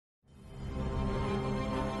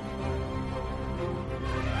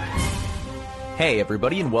Hey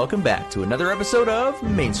everybody, and welcome back to another episode of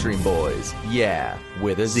Mainstream Boyz. Yeah,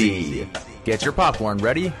 with a Z. Get your popcorn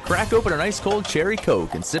ready, crack open an ice cold cherry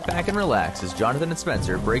Coke, and sit back and relax as Jonathan and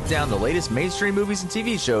Spencer break down the latest mainstream movies and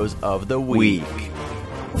TV shows of the week.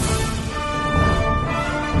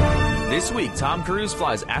 This week, Tom Cruise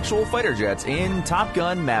flies actual fighter jets in Top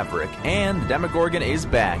Gun Maverick, and the Demogorgon is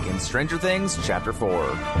back in Stranger Things Chapter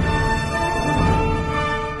 4.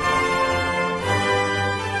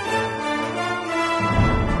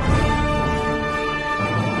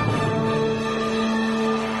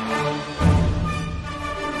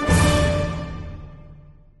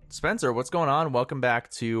 Spencer, what's going on? Welcome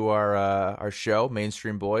back to our show,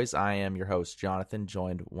 Mainstream Boyz. I am your host, Jonathan,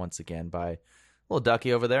 joined once again by little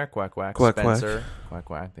ducky over there, quack quack. Quack Spencer, quack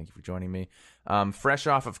quack. Thank you for joining me. Fresh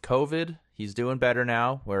off of COVID, he's doing better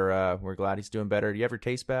now. We're glad he's doing better. Do you have your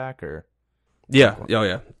taste back or? Yeah,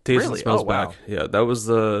 yeah. Taste and Really? smells Oh, wow. back. Yeah,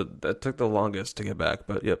 that took the longest to get back,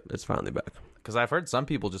 but yep, it's finally back. Because I've heard some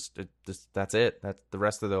people just that's it. That's the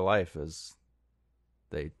rest of their life is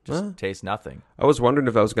they just taste nothing. I was wondering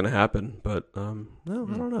if that was going to happen, but no, I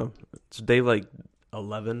don't know. It's day like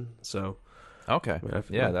 11, so Okay.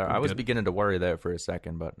 I was good. beginning to worry there for a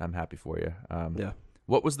second, but I'm happy for you. Yeah.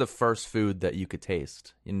 What was the first food that you could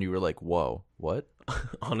taste? And you were like, whoa, what?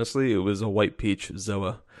 Honestly, it was a white peach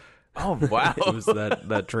Zoa. Oh, wow. It was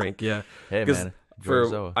that drink, yeah. Hey, man. enjoy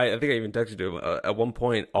Zoa. I think I even texted you. At one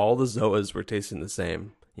point, all the Zoas were tasting the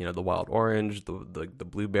same. You know, the wild orange, the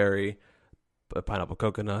blueberry, pineapple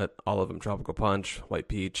coconut, all of them tropical punch, white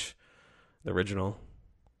peach, the original.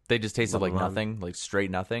 They just tasted like nothing, like straight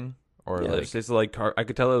nothing? Or Yeah, like it tasted like I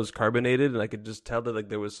could tell it was carbonated, and I could just tell that like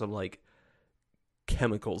there was some like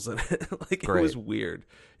chemicals in it. Like Great. It was weird.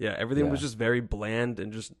 Yeah, everything was Yeah. just very bland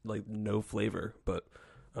and just like no flavor. But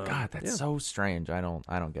God, that's so strange. I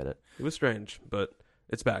don't get it. It was strange, but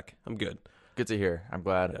it's back. I'm good. Good to hear. I'm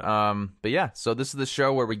glad. Yeah. But yeah, so this is the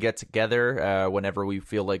show where we get together whenever we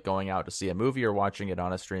feel like going out to see a movie or watching it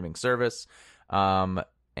on a streaming service.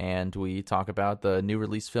 And we talk about the new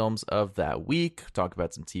release films of that week, talk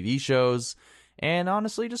about some TV shows, and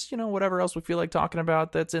honestly, just, whatever else we feel like talking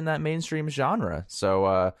about that's in that mainstream genre.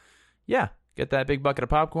 So, yeah, get that big bucket of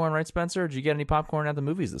popcorn, right, Spencer? Did you get any popcorn at the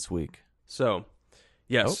movies this week? So,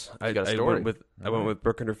 yes, you got a story. I went with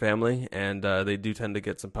Brooke and her family, and they do tend to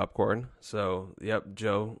get some popcorn. So, yep,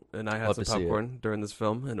 Joe and I had Love some to see popcorn during this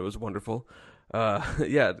film, and it was wonderful.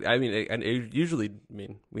 Yeah, I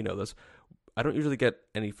mean, we know this. I don't usually get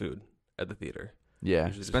any food at the theater. Yeah,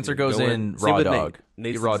 Usually Spencer just goes go in Same raw with dog.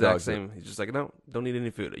 Nate's raw the exact dog. same. He's just like, no, don't need any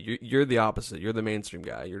food. You're the opposite. You're the mainstream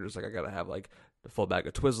guy. You're just like, I gotta have like a full bag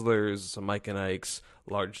of Twizzlers, some Mike and Ike's,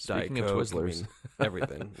 large Speaking Diet of Coke, Twizzlers.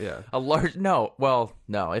 everything. Yeah. A large no.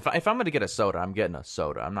 If I'm gonna get a soda, I'm getting a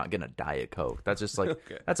soda. I'm not getting a Diet Coke. That's just like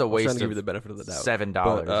Okay. that's a I was trying waste to give of you the benefit of the doubt. $7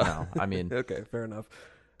 But, now. I mean, Okay, fair enough.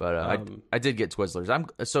 but I did get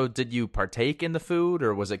Twizzlers. So did you partake in the food,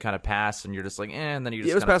 or was it kind of passed and you're just like, and then you just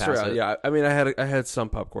Yeah, it was kind of passed pass around. it? Yeah, I mean, I had some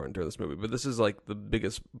popcorn during this movie, but this is like the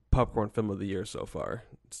biggest popcorn film of the year so far.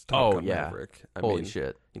 It's Top Gun Maverick. Holy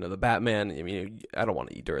shit! The Batman. I mean, I don't want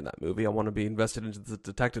to eat during that movie. I want to be invested into the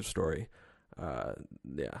detective story.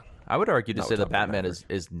 Yeah, I would argue to Not say with the Top Gun Batman Maverick.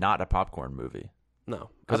 is not a popcorn movie. no,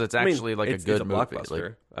 'Cause it's actually, like, a good it's a movie. blockbuster.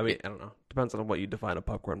 Like, I mean, I don't know. Depends on what you define a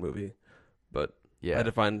popcorn movie, but Yeah, I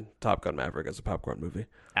define Top Gun Maverick as a popcorn movie.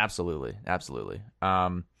 absolutely.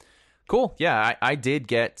 Cool. Yeah, I did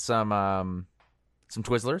get some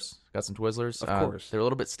Twizzlers. Got some Twizzlers. Of course. They're a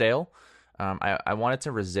little bit stale. I wanted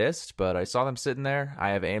to resist, but I saw them sitting there. I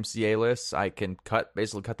have AMC A-lists. I can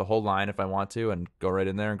basically cut the whole line if I want to and go right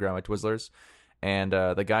in there and grab my Twizzlers. And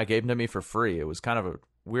the guy gave them to me for free. It was kind of a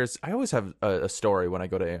weird. I always have a story when I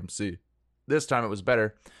go to AMC. This time it was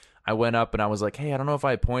better. I went up and I was like, hey, I don't know if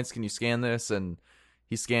I have points. Can you scan this? And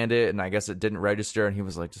he scanned it, and I guess it didn't register. And he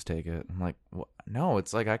was like, just take it. I'm like, no,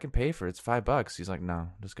 it's like I can pay for it. It's $5. He's like, no,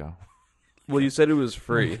 just go. Well, you said it was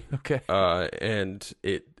free, Okay. and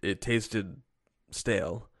it tasted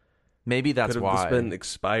stale. Maybe that's Could have why. just been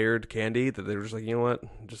expired candy that they were just like, you know what,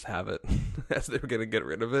 just have it, as they were gonna get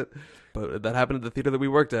rid of it. But that happened at the theater that we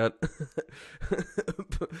worked at.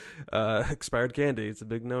 Expired candy, it's a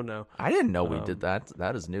big no-no. I didn't know we did that.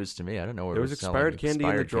 That is news to me. I didn't know we There were was selling expired candy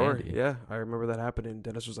in the drawer. candy. Yeah, I remember that happening.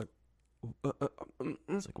 Dennis was like,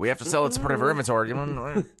 It's like, we have to sell it to part of our inventory.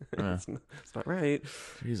 it's not right.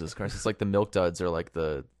 Jesus Christ. It's like the Milk Duds are like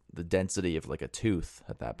the density of like a tooth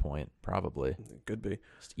at that point, probably. It could be.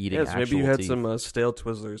 Just eating Yeah, so maybe you actual had teeth. some stale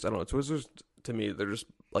Twizzlers. I don't know. Twizzlers, to me, they're just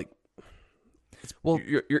like, Well,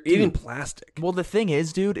 You're eating plastic. Well, the thing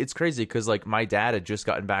is, dude, it's crazy because like my dad had just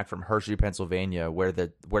gotten back from Hershey, Pennsylvania, where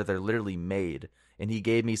they're literally made, and he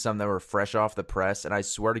gave me some that were fresh off the press, and I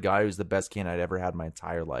swear to God, it was the best can I'd ever had in my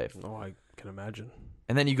entire life. Oh, I can imagine.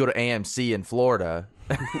 And then you go to AMC in Florida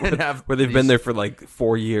and have where they've been there for like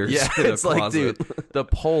 4 years. Yeah, in a it's like, closet. dude, the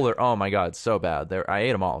Polar. Oh my God, so bad. I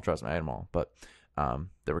ate them all. Trust me, I ate them all. But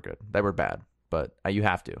they were good. They were bad, but you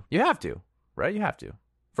have to, right? You have to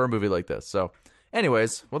for a movie like this. So,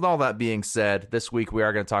 anyways, with all that being said, this week we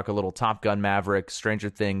are going to talk a little Top Gun Maverick, Stranger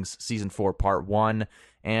Things Season 4 Part 1,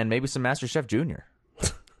 and maybe some MasterChef Junior.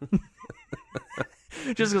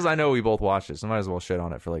 Just because I know we both watched it, so I might as well shit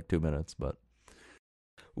on it for like 2 minutes. But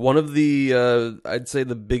one of the, I'd say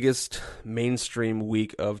the biggest mainstream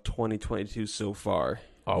week of 2022 so far.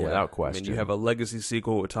 Oh, yeah, without question. I mean, you have a legacy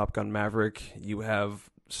sequel with Top Gun Maverick. You have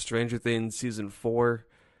Stranger Things Season 4.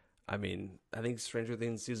 I mean, I think Stranger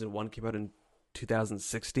Things Season 1 came out in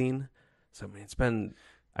 2016. So, I mean, it's been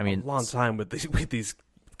a long time with these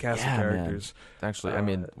cast of characters. Man. Actually, I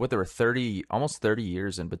mean, there were almost 30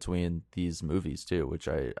 years in between these movies, too, which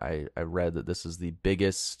I read that this is the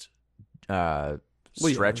biggest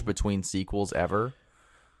stretch between sequels ever.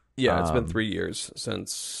 Yeah, it's been 3 years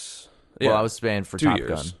since... Well, I was saying for 2 Top years.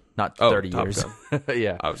 Gun, not 30 years.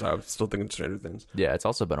 Yeah. I was still thinking Stranger Things. Yeah, it's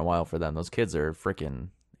also been a while for them. Those kids are freaking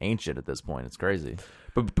ancient at this point. It's crazy.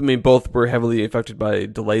 But, I mean, both were heavily affected by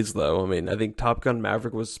delays, though. I mean, I think Top Gun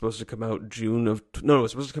Maverick was supposed to come out it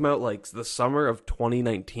was supposed to come out, like, the summer of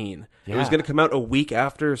 2019. Yeah. It was going to come out a week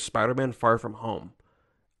after Spider-Man Far From Home.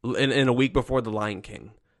 In a week before The Lion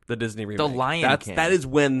King, the Disney remake. The Lion King. That is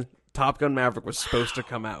when Top Gun Maverick was supposed to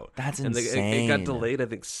come out. That's It insane. got delayed, I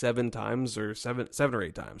think, 7 times or 7 or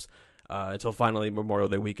 8 times until finally Memorial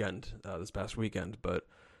Day weekend, this past weekend. But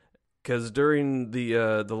because during the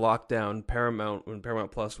lockdown, when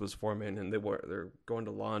Paramount Plus was forming and they're going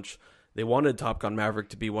to launch, they wanted Top Gun Maverick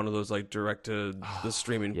to be one of those like direct to the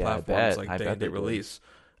streaming platforms like they release.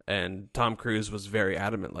 And Tom Cruise was very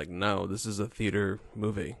adamant, like, no, this is a theater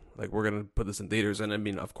movie. Like, we're going to put this in theaters. And, I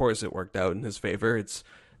mean, of course it worked out in his favor. It's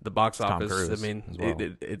the box office. Cruise, I mean, well.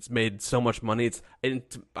 it's made so much money.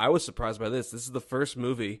 I was surprised by this. This is the first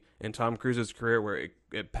movie in Tom Cruise's career where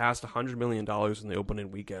it passed $100 million in the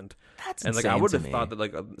opening weekend. That's and, like, insane I would to have me. thought that,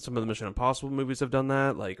 like, some of the Mission Impossible movies have done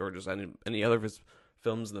that, like, or just any other of his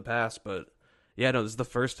films in the past. But, yeah, no, this is the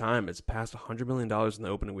first time it's passed $100 million in the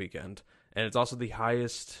opening weekend. And it's also the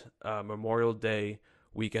highest Memorial Day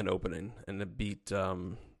weekend opening. And it beat, I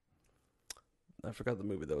forgot the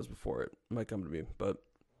movie that was before it. It might come to me. But,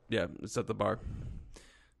 yeah, it's at the bar.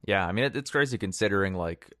 Yeah, I mean, it's crazy considering,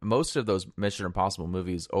 like, most of those Mission Impossible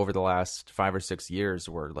movies over the last 5 or 6 years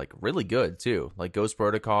were, like, really good, too. Like Ghost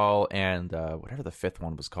Protocol and whatever the fifth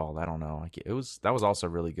one was called. I don't know. That was also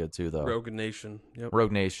really good, too, though. Rogue Nation. Yep.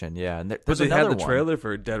 Rogue Nation, yeah. And but they had the trailer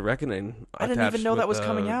for Dead Reckoning. I didn't even know that was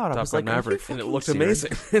coming out. I was like, Maverick, and it looked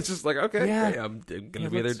amazing. It's just like, okay, yeah, I'm going to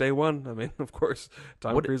be there day one. I mean, of course,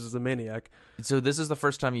 Tom Cruise is a maniac. So this is the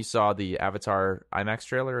first time you saw the Avatar IMAX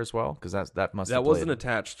trailer as well? Because that wasn't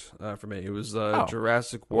attached for me. It was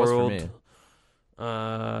Jurassic World. Was for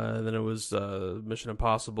me. Then it was Mission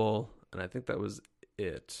Impossible, and I think that was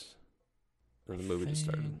it. And the movie just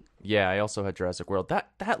started. Yeah, I also had Jurassic World.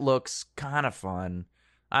 That looks kind of fun.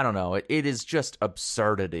 I don't know. It is just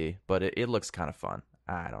absurdity, but it looks kind of fun.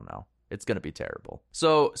 I don't know. It's gonna be terrible.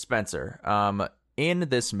 So Spencer, in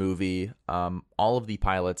this movie, all of the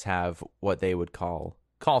pilots have what they would call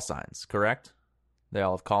signs, correct? They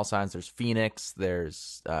all have call signs. There's Phoenix,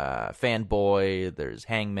 there's Fanboy, there's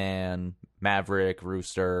Hangman, Maverick,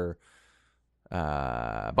 Rooster,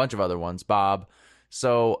 a bunch of other ones, Bob.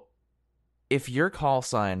 So if your call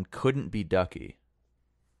sign couldn't be Ducky,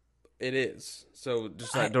 it is. So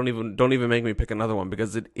just don't even make me pick another one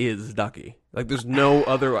because it is Ducky. Like there's no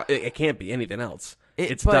other. It can't be anything else.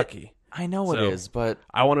 It's Ducky. I know it is, but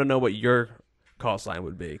I want to know what your call sign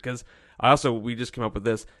would be because we just came up with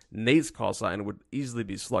this. Nate's call sign would easily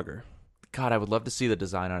be Slugger. God, I would love to see the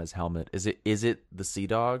design on his helmet. Is it the Sea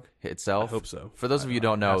Dog itself? I hope so. For those of you who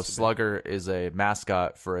don't know, Slugger is a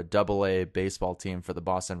mascot for a AA baseball team for the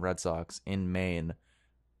Boston Red Sox in Maine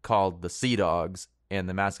called the Sea Dogs, and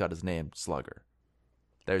the mascot is named Slugger.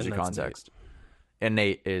 There's your context. Nate. And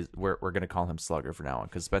Nate is we're going to call him Slugger from now on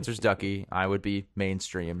because Spencer's Ducky. I would be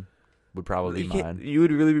mainstream. Would probably be mine. You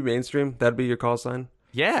would really be mainstream? That'd be your call sign?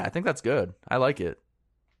 Yeah, I think that's good. I like it.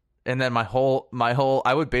 And then my whole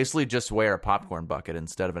I would basically just wear a popcorn bucket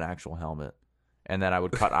instead of an actual helmet. And then I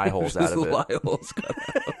would cut eye holes out of it. Eye holes cut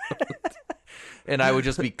out. And I would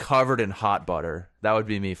just be covered in hot butter. That would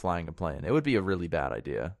be me flying a plane. It would be a really bad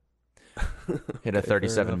idea. Hit a Okay, fair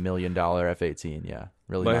enough. $37 million F-18. Yeah,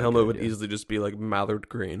 really My not a helmet good would idea. easily just be like mallard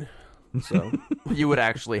green. So, You would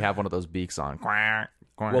actually have one of those beaks on. Quack,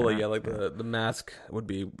 well, quack. yeah, like Yeah. the mask would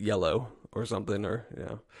be yellow or something, or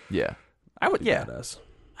yeah, Yeah. I would, be yeah. badass.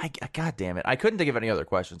 God damn it. I couldn't think of any other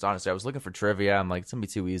questions, honestly. I was looking for trivia. I'm like, it's going to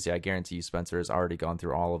be too easy. I guarantee you Spencer has already gone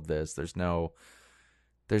through all of this. There's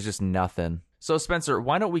just nothing. So, Spencer,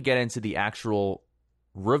 why don't we get into the actual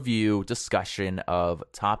review discussion of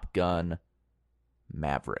Top Gun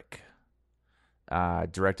Maverick?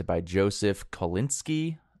 Directed by Joseph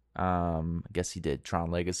Kosinski. I guess he did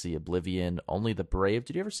Tron Legacy, Oblivion, Only the Brave.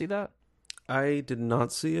 Did you ever see that? I did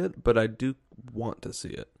not see it, but I do want to see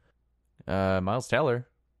it. Miles Teller,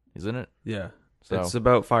 he's in it. Yeah, So it's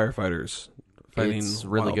about firefighters fighting it's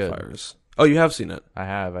really good. wildfires. Oh, you have seen it? I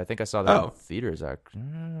have. I think I saw that in Oh, theaters. I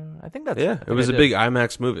think that's. yeah. I It think was I a did. big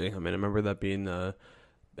IMAX movie. I mean, I remember that being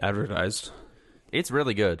advertised. It's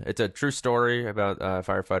really good. It's a true story about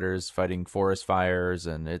firefighters fighting forest fires,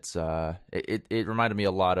 and it reminded me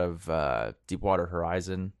a lot of Deepwater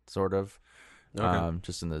Horizon, sort of. Okay.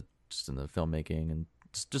 Just in the filmmaking and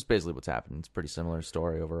just basically what's happening. It's a pretty similar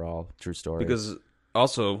story overall, true story. Because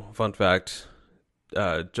also, fun fact,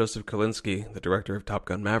 Joseph Kosinski, the director of Top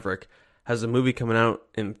Gun Maverick, has a movie coming out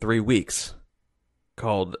in 3 weeks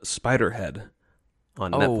called Spiderhead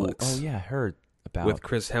on Netflix. Oh yeah, I heard about with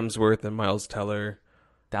Chris Hemsworth and Miles Teller.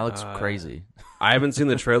 that. Looks uh, crazy. I haven't seen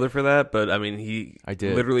the trailer for that, but I mean, he I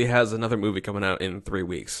did. literally has another movie coming out in 3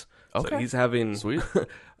 weeks. So Okay. he's having Sweet.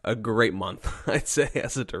 a great month, I'd say,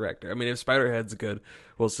 as a director. I mean, if Spiderhead's good,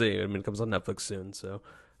 we'll see. I mean, it comes on Netflix soon, so.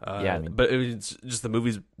 Yeah, I mean, but it's just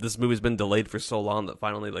this movie's been delayed for so long that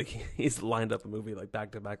finally, like, he's lined up a movie like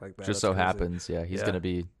back to back like that. just That's so crazy. happens, yeah, he's Yeah. gonna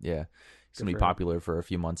be he's Good gonna be for him. popular for a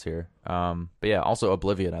few months here. But yeah, also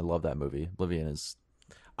Oblivion. I love that movie. Oblivion is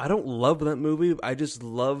I don't love that movie. I just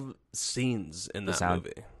love scenes in The that sound-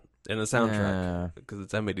 movie and the soundtrack Yeah. because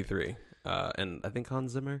it's M83, and I think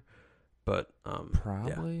Hans Zimmer, but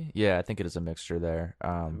probably yeah. I think it is a mixture there.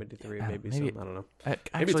 M83 yeah, maybe maybe- some, I don't know. Maybe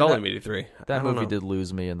Maybe it's all M83. That I don't movie know. did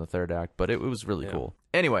lose me in the third act, but it was really Yeah. cool.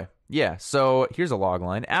 Anyway, yeah, so here's a log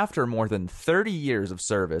line. After more than 30 years of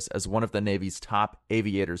service as one of the Navy's top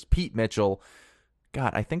aviators, Pete Mitchell,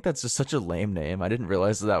 God, I think that's just such a lame name. I didn't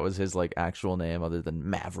realize that was his like actual name other than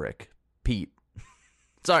Maverick. Pete.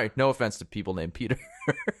 Sorry, no offense to people named Peter.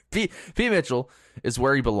 Pete Mitchell is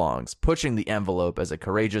where he belongs, pushing the envelope as a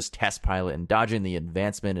courageous test pilot and dodging the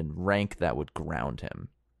advancement in rank that would ground him.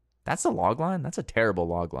 That's a log line? That's a terrible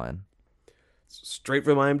log line. Straight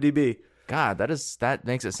from IMDb. God, that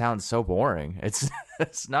makes it sound so boring.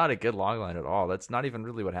 It's not a good log line at all. That's not even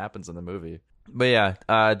really what happens in the movie. But yeah,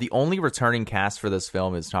 the only returning cast for this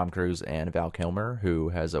film is Tom Cruise and Val Kilmer, who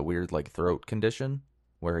has a weird like throat condition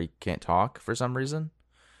where he can't talk for some reason.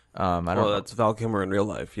 I don't know. That's Val Kilmer in real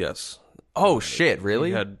life. Yes. Oh shit, really?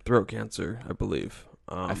 He had throat cancer, I believe.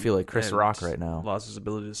 I feel like Chris and Rock right now. Lost his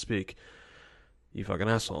ability to speak. You fucking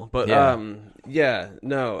asshole. But Yeah.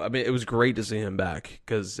 no. I mean, it was great to see him back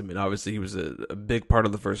because I mean, obviously he was a big part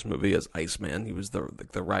of the first movie as Iceman. He was the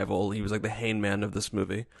rival. He was like the hangman of this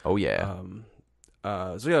movie. Oh yeah.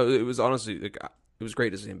 So yeah, it was honestly like, it was great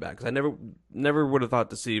to see him back because I never would have thought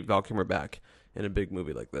to see Val Kilmer back in a big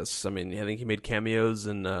movie like this. I mean, I think he made cameos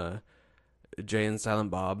in Jay and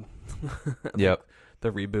Silent Bob. Yep.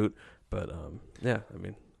 The reboot. But yeah, I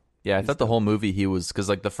mean, Yeah, I thought the whole movie he was because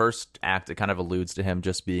like the first act it kind of alludes to him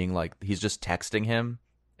just being like he's just texting him,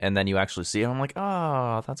 and then you actually see him. I'm like,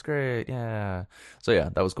 oh, that's great, yeah. So yeah,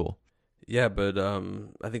 that was cool. yeah, but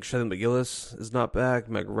I think Shelley McGillis is not back.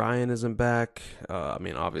 Meg Ryan isn't back. I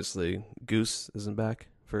mean, obviously Goose isn't back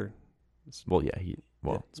for. Well, yeah,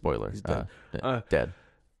 spoiler, he's dead. Dead.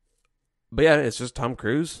 But yeah, it's just Tom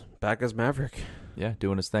Cruise back as Maverick. Yeah,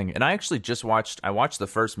 doing his thing. And I actually I watched the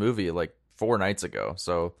first movie like 4 nights ago.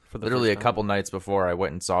 So For the literally a first time. couple nights before I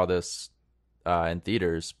went and saw this in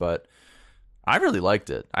theaters. But I really liked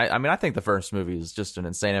it. I mean, I think the first movie is just an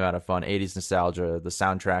insane amount of fun. 80s nostalgia. The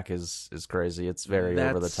soundtrack is crazy. It's very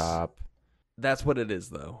over the top. That's what it is,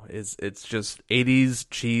 though. It's just 80s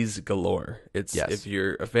cheese galore. It's Yes. If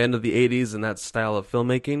you're a fan of the 80s and that style of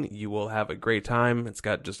filmmaking, you will have a great time. It's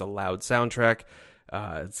got just a loud soundtrack.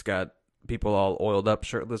 It's got people all oiled up,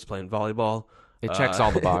 shirtless, playing volleyball. It checks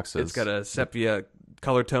all the boxes. It's got a sepia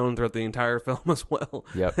color tone throughout the entire film as well.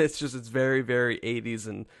 Yep. It's very, very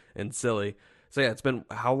 80s and silly. So yeah, it's been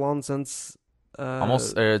how long since?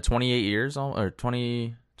 Almost 28 years, or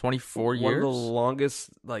 24 years. One of the longest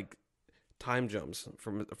like time jumps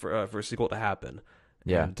for a sequel to happen.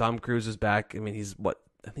 Yeah. And Tom Cruise is back. I mean, he's what?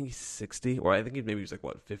 I think he's 60, or I think maybe he was like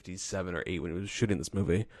what 57 or 8 when he was shooting this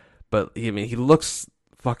movie. But he looks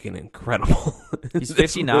fucking incredible. in He's this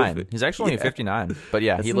 59. movie. He's actually only Yeah. 59. But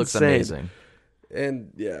yeah, That's he looks insane. amazing.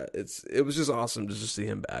 And yeah, it was just awesome to just see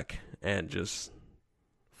him back and just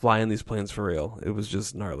flying these planes for real. It was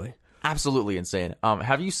just gnarly. Absolutely insane.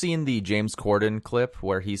 Have you seen the James Corden clip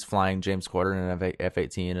where he's flying James Corden in an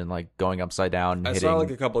F-18 and like going upside down and I hitting? saw like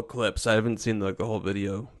a couple of clips. I haven't seen like the whole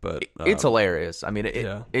video, but It's hilarious. I mean,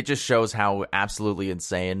 yeah. it just shows how absolutely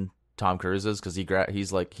insane Tom Cruise is because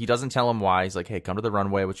he's like, he doesn't tell him why. He's like, hey, come to the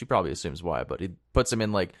runway, which he probably assumes why, but he puts him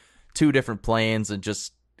in like 2 different planes and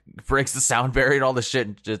just breaks the sound barrier and all this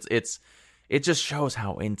shit. It just shows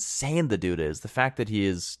how insane the dude is. The fact that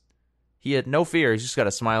he had no fear. He's just got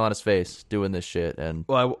a smile on his face doing this shit. And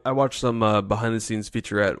Well, I watched some behind the scenes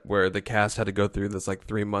featurette where the cast had to go through this like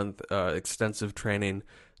 3-month extensive training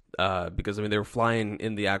because I mean they were flying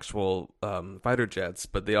in the actual fighter jets,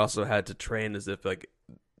 but they also had to train as if like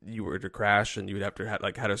you were to crash and you would have to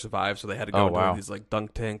how to survive. So they had to go into these like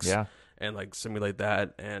dunk tanks yeah, and like simulate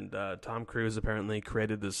that. And Tom Cruise apparently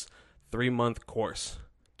created this 3-month course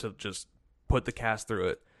to just put the cast through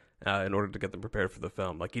it. In order to get them prepared for the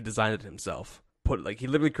film, like he designed it himself. He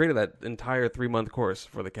literally created that entire 3-month course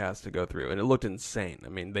for the cast to go through, and it looked insane. I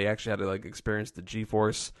mean, they actually had to like experience the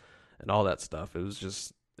G-force and all that stuff. It was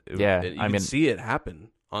just, you can see it happen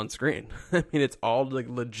on screen. I mean, it's all like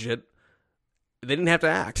legit. They didn't have to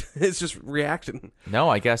act; it's just reacting. no,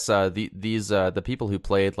 I guess the people who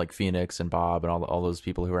played like Phoenix and Bob and all those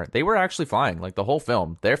people they were actually flying like the whole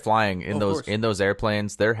film. They're flying in those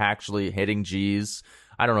airplanes. They're actually hitting G's.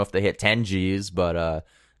 I don't know if they hit 10 G's, but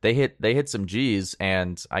they hit some G's,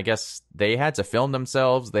 and I guess they had to film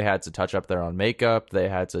themselves. They had to touch up their own makeup. They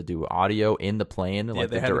had to do audio in the plane. Yeah, like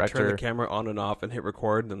they the had director to turn the camera on and off and hit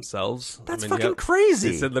record themselves. That's fucking fucking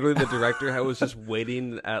crazy. They said literally the director was just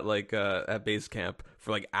waiting at like at base camp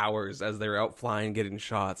for like hours as they were out flying, getting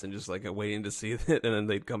shots, and just like waiting to see it. And then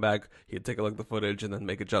they'd come back, he'd take a look at the footage, and then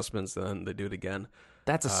make adjustments, and then they do it again.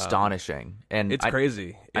 That's astonishing, and It's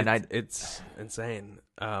crazy, and it's insane.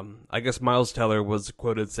 I guess Miles Teller was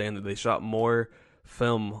quoted saying that they shot more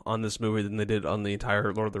film on this movie than they did on the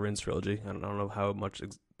entire Lord of the Rings trilogy. I don't know how much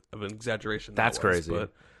of an exaggeration that's that was, crazy.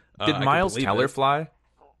 But, did I Miles could believe Teller it. fly?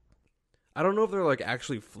 I don't know if they're like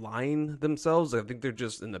actually flying themselves. I think they're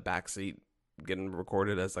just in the back seat getting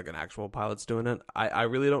recorded as like an actual pilot's doing it. I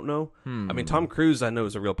really don't know. I mean, Tom Cruise I know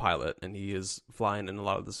is a real pilot, and he is flying in a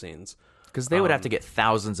lot of the scenes. Because they would have to get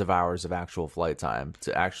thousands of hours of actual flight time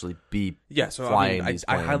to actually be flying these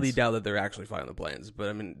I planes. highly doubt that they're actually flying the planes, but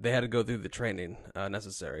I mean, they had to go through the training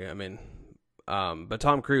necessary. I mean, but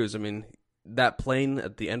Tom Cruise, I mean, that plane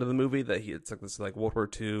at the end of the movie it's like this like World War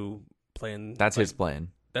II plane. That's like, his plane.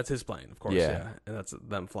 That's his plane, of course, Yeah. yeah. And that's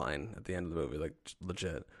them flying at the end of the movie, like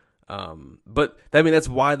legit. But I mean, that's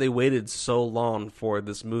why they waited so long for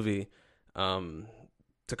this movie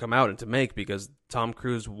to come out and to make, because Tom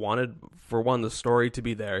Cruise wanted, for one, the story to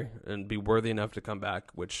be there and be worthy enough to come back,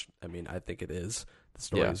 which, I mean, I think it is. The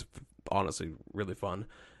story is honestly really fun.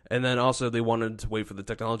 And then also they wanted to wait for the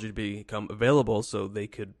technology to become available so they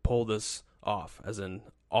could pull this off, as in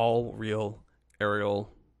all real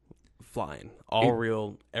aerial flying, all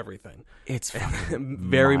real everything. It's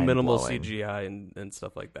very minimal mind-blowing. CGI and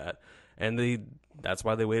stuff like that. And that's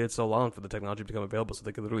why they waited so long for the technology to become available, so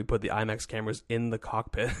they could literally put the IMAX cameras in the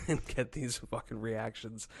cockpit and get these fucking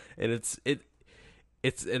reactions. And it's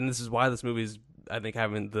and this is why this movie's, I think,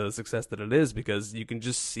 having the success that it is, because you can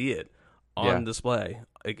just see it on display.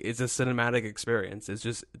 Like, it's a cinematic experience.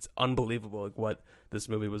 It's unbelievable, like, what this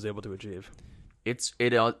movie was able to achieve. It's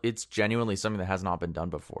genuinely something that has not been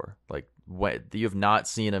done before. Like, you have not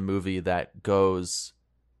seen a movie that goes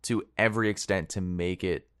to every extent to make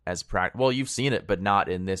it as practical. Well, you've seen it, but not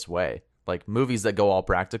in this way. Like, movies that go all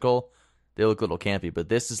practical, they look a little campy, but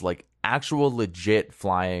this is like actual legit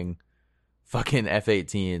flying fucking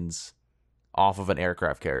F-18s off of an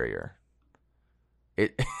aircraft carrier.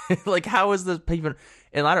 It like, how is this even?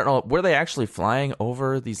 And I don't know, were they actually flying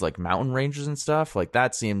over these like mountain ranges and stuff? Like,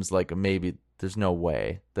 that seems like maybe there's no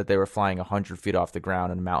way that they were flying 100 feet off the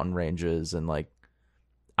ground in mountain ranges, and like,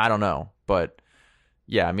 I don't know, but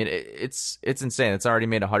yeah, I mean, it's insane. It's already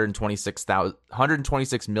made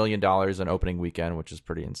 $126 million in opening weekend, which is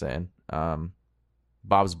pretty insane.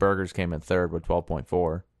 Bob's Burgers came in third with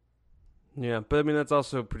 12.4. Yeah, but I mean, that's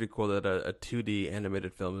also pretty cool that a 2D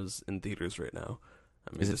animated film is in theaters right now.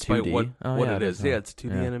 I mean, Is it despite 2D? what Yeah, it is. huh? Yeah, it's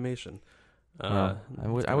 2D Yeah. animation. I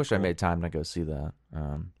wish I made time to go see that.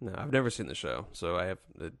 No, I've never seen the show, so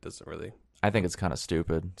it doesn't really. I think it's kind of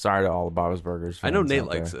stupid. Sorry to all the Bob's Burgers fans. I know Nate out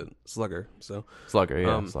there. likes it, Slugger. So Slugger,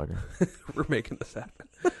 yeah, Slugger. we're making this happen.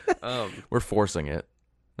 We're forcing it.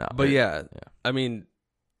 No, But yeah, I mean,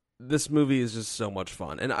 this movie is just so much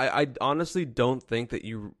fun, and I honestly don't think that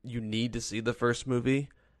you need to see the first movie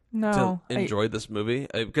to No, enjoy this movie,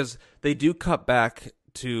 because they do cut back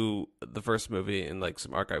to the first movie in like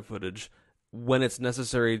some archive footage when it's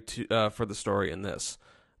necessary to for the story in this.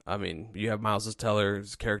 I mean, you have Miles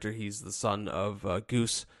Teller's character; he's the son of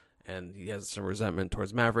Goose, and he has some resentment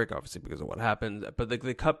towards Maverick, obviously because of what happened. But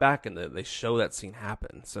they cut back and they show that scene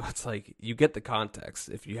happen, so it's like you get the context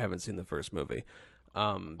if you haven't seen the first movie.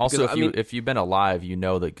 Also, Because, if you've been alive, you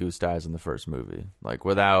know that Goose dies in the first movie. Like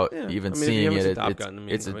without yeah, even I mean, if you seeing haven't seen it, Top Gun,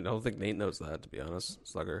 I it's don't think Nate knows that, to be honest.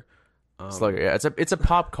 Slugger. Slugger. Yeah, it's a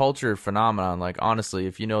pop culture phenomenon. Like honestly,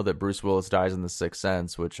 if you know that Bruce Willis dies in The Sixth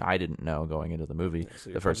Sense, which I didn't know going into the movie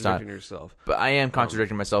So you're the first contradicting time, yourself. but I am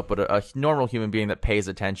contradicting myself. But a normal human being that pays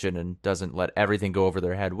attention and doesn't let everything go over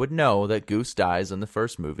their head would know that Goose dies in the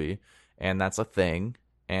first movie, and that's a thing.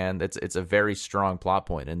 And it's a very strong plot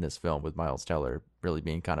point in this film with Miles Teller really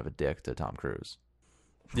being kind of a dick to Tom Cruise.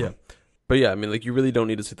 Yeah. But yeah, I mean, like, you really don't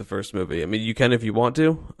need to see the first movie. I mean, you can if you want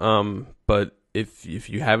to, but if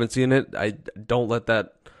you haven't seen it, I don't let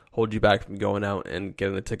that hold you back from going out and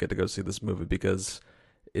getting a ticket to go see this movie, because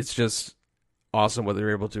it's just awesome what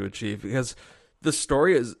they're able to achieve, because the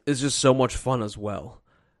story is just so much fun as well.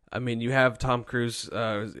 I mean, you have Tom Cruise,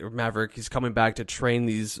 Maverick, he's coming back to train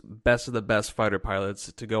these best of the best fighter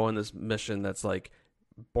pilots to go on this mission that's like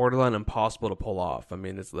borderline impossible to pull off. I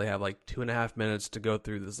mean, they have like 2.5 minutes to go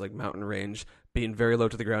through this like mountain range, being very low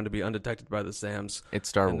to the ground to be undetected by the SAMs. It's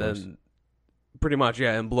Star and Wars. Then pretty much,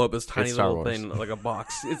 yeah, and blow up this tiny It's Star little Wars. thing like a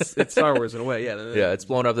box. It's Star Wars in a way, yeah. Yeah, it's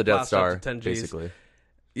blown up the Death Blast off Star, to 10 Gs. basically.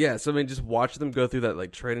 Yeah, so I mean, just watch them go through that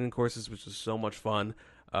like training courses, which is so much fun.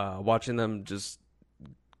 Watching them just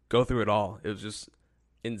go through it all, it was just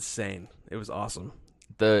insane. It was awesome.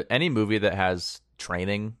 Any movie that has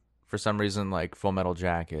training for some reason, like Full Metal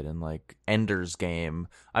Jacket and like Ender's Game,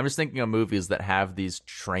 I'm just thinking of movies that have these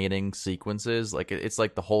training sequences. Like it's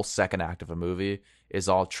like the whole second act of a movie is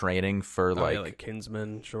all training for like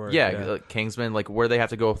Kingsman, sure. yeah, like Kingsman, like where they have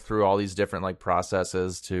to go through all these different like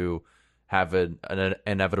processes to have an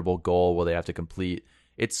inevitable goal where they have to complete.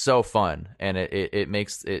 It's so fun, and it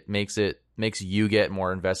makes you get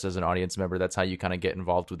more invested as an audience member. That's how you kind of get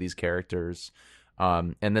involved with these characters.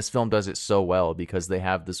 And this film does it so well because they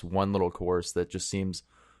have this one little course that just seems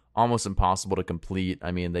almost impossible to complete.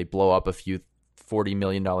 I mean, they blow up a few $40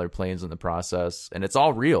 million planes in the process, and it's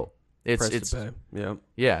all real. It's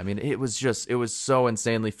yeah. I mean, it was so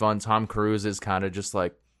insanely fun. Tom Cruise is kind of just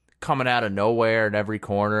like coming out of nowhere in every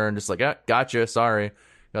corner and just like, gotcha, sorry,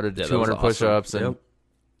 got to do 200 push-ups, and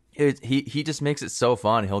he just makes it so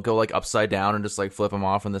fun. He'll go like upside down and just like flip him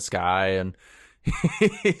off in the sky, and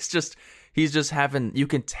he's just having. You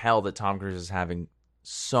can tell that Tom Cruise is having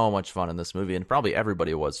so much fun in this movie, and probably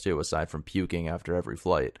everybody was too, aside from puking after every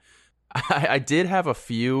flight. I did have a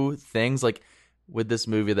few things like with this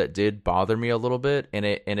movie that did bother me a little bit, and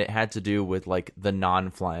it had to do with like the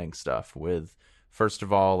non-flying stuff. With first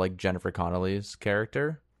of all, like Jennifer Connelly's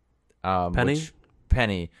character,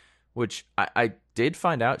 Penny, which I did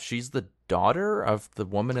find out she's the daughter of the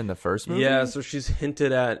woman in the first movie. Yeah, so she's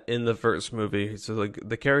hinted at in the first movie. So like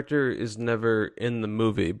the character is never in the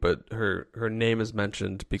movie, but her name is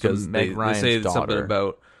mentioned because Meg Ryan's they say daughter. something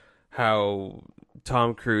about how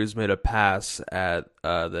Tom Cruise made a pass at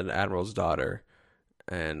the admiral's daughter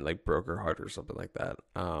and like broke her heart or something like that.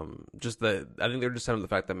 I think they're just telling the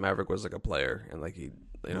fact that Maverick was like a player and like he,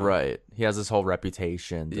 right. He has this whole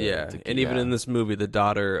reputation. And even in this movie, the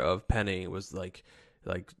daughter of Penny was like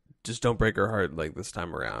just don't break her heart like this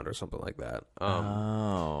time around or something like that.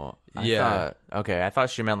 I thought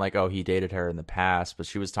she meant like, oh, he dated her in the past, but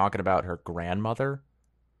she was talking about her grandmother.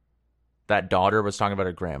 That daughter was talking about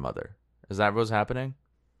her grandmother. Is that what was happening?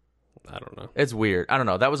 I don't know. It's weird. I don't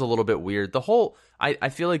know. That was a little bit weird. I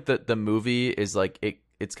feel like the movie is like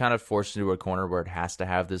it's kind of forced into a corner where it has to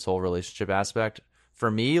have this whole relationship aspect.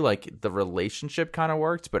 For me, like the relationship kind of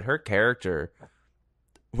worked, but her character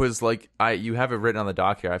was like, you have it written on the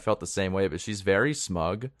doc here. I felt the same way, but she's very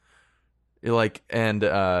smug. Like,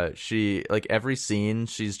 and she like every scene,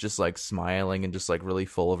 she's just like smiling and just like really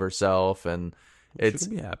full of herself, and she can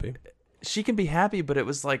be happy. She can be happy, but it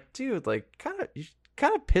was like, dude, like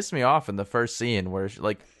kind of pissed me off in the first scene where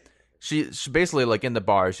she basically like in the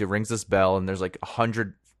bar, she rings this bell and there's like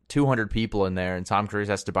 100, 200 people in there, and Tom Cruise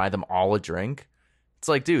has to buy them all a drink. It's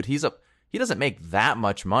like, dude, he doesn't make that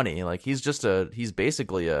much money. Like he's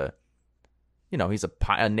basically he's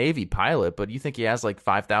a Navy pilot, but you think he has like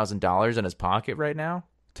 $5,000 in his pocket right now?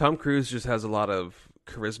 Tom Cruise just has a lot of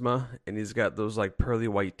charisma, and he's got those like pearly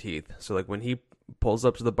white teeth. So like when he pulls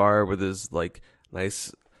up to the bar with his like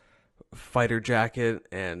nice fighter jacket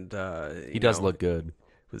and He does look good.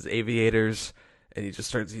 his aviators, and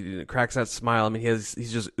he cracks that smile. I mean, he's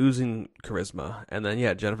just oozing charisma. And then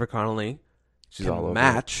Jennifer Connelly She's can all over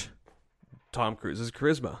match Tom Cruise's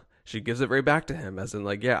charisma. She gives it right back to him, as in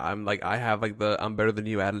like, I have like the I'm better than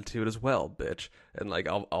you attitude as well, bitch, and like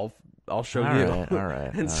I'll show All you. right, all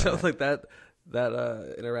right, And all so right. like that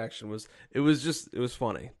interaction was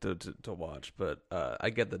funny to watch, but I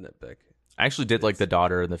get the nitpick. I actually did like It's the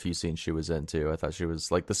daughter in the few scenes she was in too. I thought she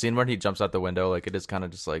was like the scene when he jumps out the window. Like it is kind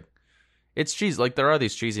of just like it's cheesy. Like there are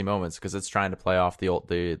these cheesy moments because it's trying to play off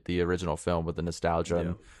the original film with the nostalgia. Yeah.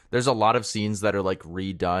 And there's a lot of scenes that are like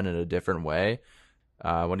redone in a different way.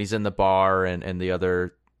 When he's in the bar and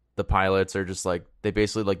the pilots are just like they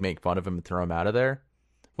basically like make fun of him and throw him out of there.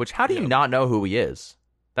 Which how do you not know who he is?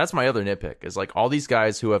 That's my other nitpick is like all these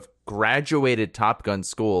guys who have graduated Top Gun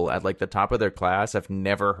school at like the top of their class have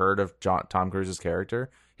never heard of Tom Cruise's character.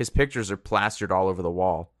 His pictures are plastered all over the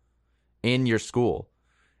wall in your school.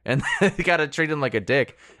 And you got to treat him like a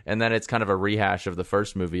dick. And then it's kind of a rehash of the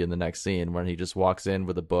first movie in the next scene when he just walks in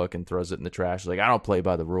with a book and throws it in the trash. Like, I don't play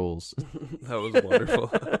by the rules. That was wonderful.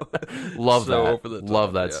 Love So that. over the top,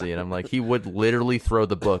 Love that yeah. scene. I'm like, he would literally throw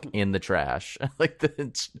the book in the trash. Like,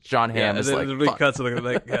 John Hamm is and like, then it fuck. cuts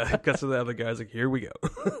to cuts to the other guys like, here we go.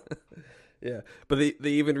 Yeah, but they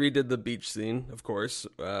even redid the beach scene, of course.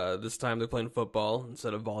 This time they're playing football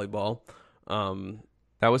instead of volleyball.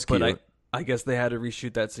 That was cute. But I guess they had to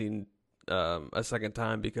reshoot that scene a second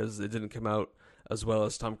time because it didn't come out as well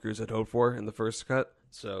as Tom Cruise had hoped for in the first cut.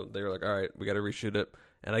 So they were like, all right, we got to reshoot it.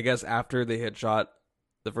 And I guess after they had shot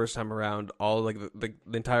the first time around, all like the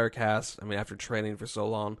entire cast, I mean, after training for so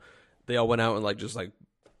long, they all went out and like just like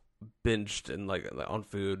binged and like on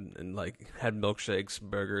food and like had milkshakes,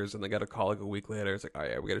 burgers, and they got a call like a week later. It's like, all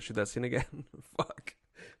right, we got to shoot that scene again. Fuck.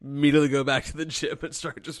 Immediately go back to the gym and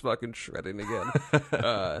start just fucking shredding again.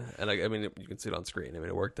 And I mean, you can see it on screen. I mean,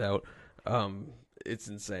 it worked out. It's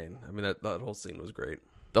insane. I mean, that whole scene was great.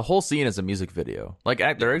 The whole scene is a music video. Like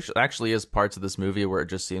there actually is parts of this movie where it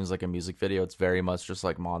just seems like a music video. It's very much just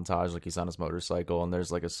like montage, like he's on his motorcycle and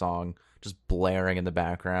there's like a song just blaring in the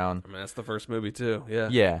background. I mean, that's the first movie too. Yeah.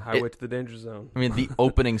 Yeah. Highway to the Danger Zone. I mean, the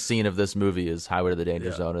opening scene of this movie is Highway to the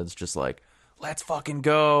Danger Zone. It's just like, let's fucking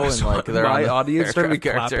go. And like they're my on the audience started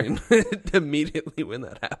character. clapping immediately when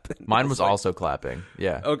that happened. Mine It's was like, also clapping.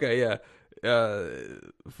 Yeah. okay. Yeah.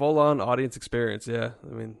 Full on audience experience. Yeah.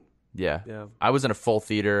 I mean, Yeah. yeah. I was in a full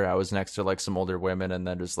theater. I was next to like some older women and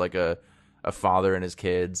then just like a father and his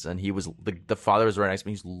kids. And he was the father was right next to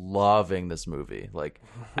me. He's loving this movie. Like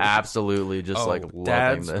absolutely just like loving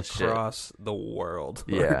dads this shit. across the world.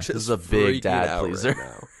 are Yeah. just This is a big freaking dad out pleaser. right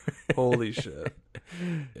now. Holy shit.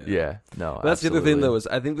 Yeah. No. That's the other thing absolutely. though, is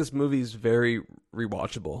I think this movie is very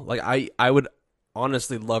rewatchable. Like I would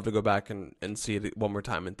honestly love to go back and see it one more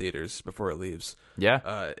time in theaters before it leaves.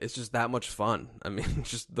 Yeah. It's just that much fun. I mean,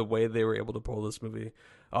 just the way they were able to pull this movie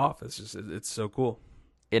off. It's so cool.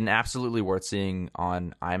 And absolutely worth seeing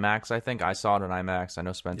on IMAX. I think I saw it on IMAX. I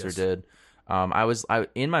know Spencer Yes. did. I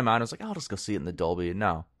in my mind I was like, I'll just go see it in the Dolby.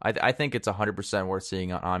 No, I think it's 100% worth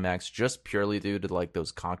seeing on IMAX just purely due to like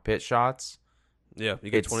those cockpit shots. Yeah, you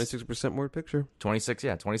get It's 26% more picture.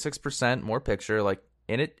 26% more picture. Like,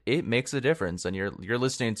 and it makes a difference. And you're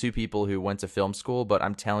listening to people who went to film school, but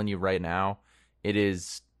I'm telling you right now, it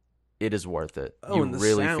is worth it. You And the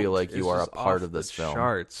really sound feel like is you are a just part off of this the film.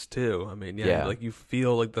 Charts too. I mean, Yeah. like you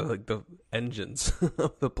feel like the engines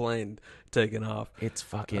of the plane taking off. It's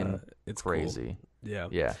fucking It's cool. crazy. Yeah.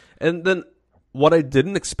 Yeah. And then what I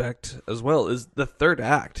didn't expect as well is the third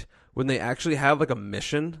act when they actually have like a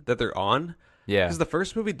mission that they're on. Yeah. Because the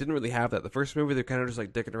first movie didn't really have that. The first movie they're kind of just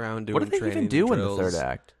like dicking around doing What did they training even do and in the third drills.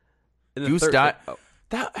 act? In the Goose third- died. oh,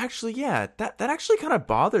 That actually, yeah, that actually kind of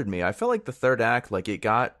bothered me. I felt like the third act, like it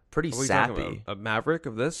got pretty what are you talking sappy. about? A Maverick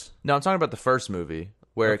of this? No, I'm talking about the first movie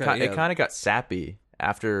where Okay, it kind of got sappy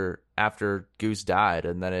after Goose died,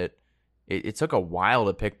 and then it took a while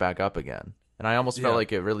to pick back up again, and I almost felt Yeah.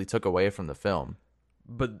 like it really took away from the film.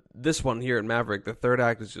 But this one here in Maverick, the third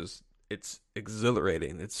act is just, it's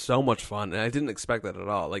exhilarating. It's so much fun. And I didn't expect that at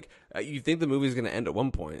all. Like, you think the movie's going to end at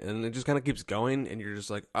one point, and it just kind of keeps going, and you're just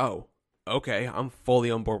like, oh, okay, I'm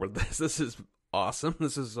fully on board with this. This is awesome.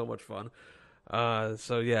 This is so much fun.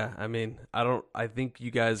 So yeah, I mean, I think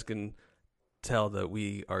you guys can tell that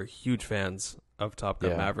we are huge fans of Top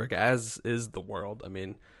Gun Yeah. Maverick, as is the world. I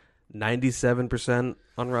mean, 97%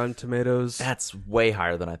 on Rotten Tomatoes. That's way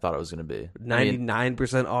higher than I thought it was going to be. I mean,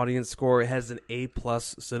 99% audience score. It has an A+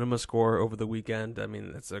 cinema score over the weekend. I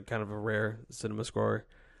mean, it's a kind of a rare cinema score.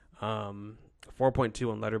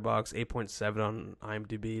 4.2 on Letterboxd, 8.7 on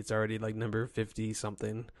IMDb. It's already like number 50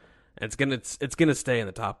 something. It's gonna stay in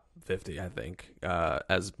the top 50, I think,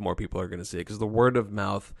 as more people are gonna see it because the word of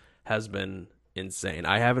mouth has been insane.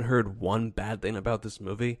 I haven't heard one bad thing about this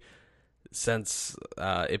movie since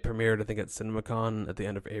it premiered. I think at CinemaCon at the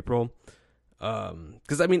end of April.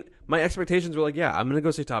 Because I mean, my expectations were like, yeah, I'm gonna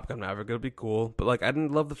go see Top Gun Maverick. It'll be cool, but like, I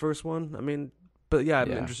didn't love the first one. I mean, but yeah, I'm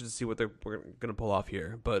Yeah. interested to see what we're gonna pull off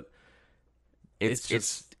here. But It's it's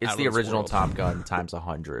just it's out the of this original world. Top Gun times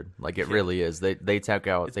 100. Like it Yeah, really is. it's They take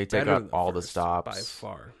better out than the all the first by stops.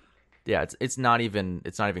 far. Yeah, it's not even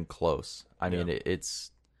close. I Yeah, mean,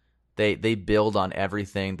 it's they build on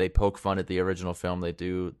everything. They poke fun at the original film.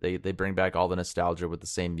 They bring back all the nostalgia with the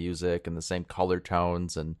same music and the same color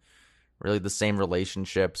tones and really the same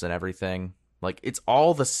relationships and everything. Like it's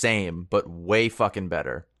all the same, but way fucking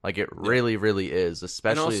better. Like it yeah, really is, and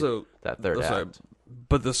especially also, that third sorry, act.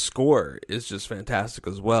 but the score is just fantastic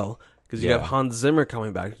as well because you have Yeah. Hans Zimmer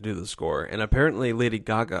coming back to do the score, and apparently Lady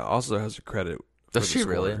Gaga also has a credit for Does the she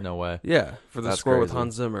really? score. No way. Yeah, for the That's score with crazy.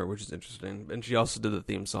 Hans Zimmer, which is interesting, and she also did the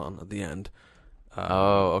theme song at the end.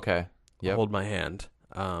 Oh, okay. Yep. Hold My Hand.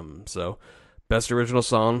 So best original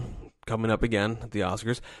song coming up again at the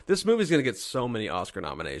Oscars. This movie's gonna get so many Oscar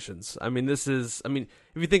nominations. I mean, if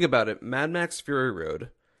you think about it, Mad Max Fury Road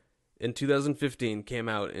in 2015 came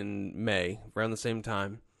out in May, around the same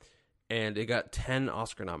time, and it got 10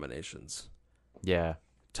 Oscar nominations. Yeah.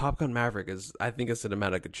 Top Gun Maverick is, I think, a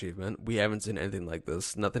cinematic achievement. We haven't seen anything like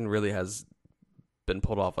this. Nothing really has been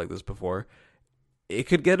pulled off like this before. It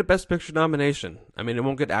could get a Best Picture nomination. I mean, it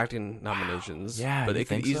won't get acting nominations, Yeah, but you it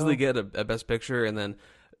could think easily so? get a Best Picture. And then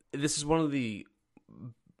this is one of the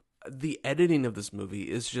editing of this movie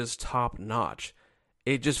is just top notch.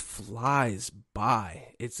 It just flies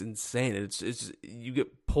by. It's insane. It's you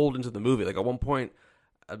get pulled into the movie. Like at one point,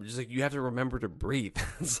 I'm just like, you have to remember to breathe.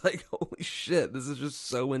 It's like, holy shit, this is just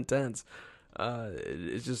so intense.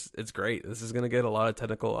 It's great. This is gonna get a lot of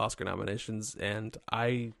technical Oscar nominations, and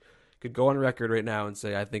I could go on record right now and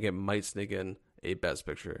say I think it might sneak in a Best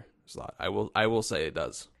Picture slot. I will say it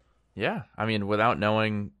does. Yeah. I mean, without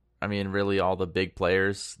knowing, I mean, really all the big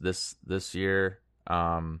players this year,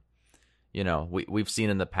 we've seen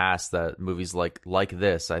in the past that movies like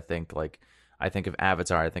this, I think of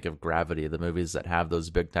Avatar, I think of Gravity, the movies that have those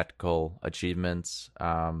big technical achievements,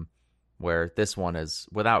 where this one is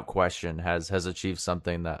without question has achieved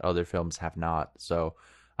something that other films have not. So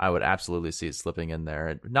I would absolutely see it slipping in there,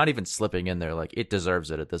 and not even slipping in there, like it deserves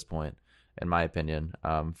it at this point, in my opinion,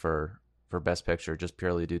 for Best Picture, just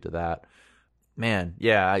purely due to that. Man,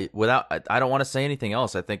 yeah. I don't want to say anything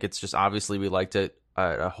else. I think it's just obviously we liked it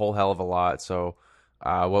a whole hell of a lot. So,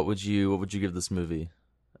 what would you give this movie,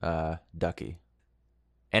 Ducky?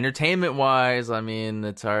 Entertainment wise, I mean,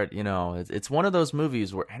 it's hard. It's one of those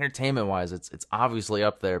movies where entertainment wise, it's obviously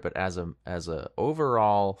up there. But as a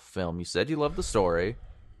overall film, you said you love the story.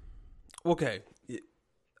 Okay,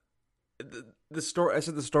 the story. I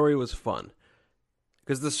said the story was fun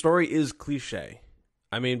because the story is cliche.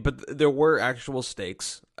 I mean, but there were actual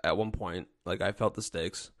stakes at one point. Like I felt the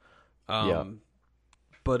stakes. Yeah,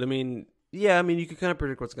 But I mean, yeah, I mean, you can kind of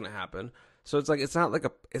predict what's gonna happen. So it's like it's not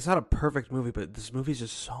a perfect movie, but this movie's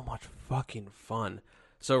just so much fucking fun.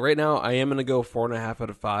 So right now, I am gonna go 4.5 out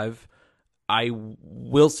of 5. I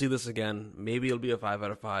will see this again. Maybe it'll be a 5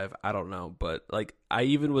 out of 5. I don't know, but like I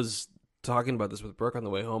even was talking about this with Brooke on the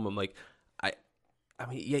way home. I'm like, I, I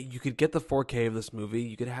mean, yeah, you could get the 4K of this movie.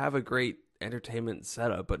 You could have a great entertainment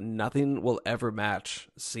setup, but nothing will ever match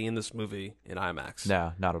seeing this movie in IMAX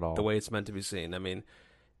no, not at the all. way it's meant to be seen. I mean,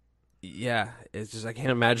 yeah, it's just I can't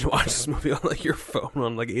imagine watching this movie on like your phone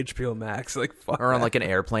on like HBO Max. Like fuck Or on that. like an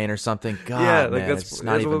airplane or something. Yeah, God, like man, it's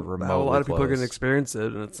not even how a lot remotely of people are going to close. experience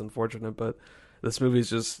it, and it's unfortunate. But this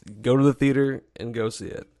movie's just go to the theater and go see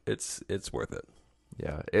it. It's worth it.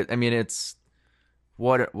 Yeah, I mean, it's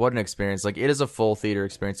what an experience. Like it is a full theater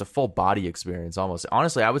experience, a full body experience almost.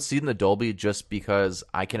 Honestly, I would see it in the Dolby just because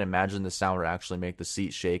I can imagine the sound would actually make the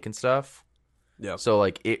seat shake and stuff. Yeah, So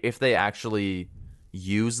like if they actually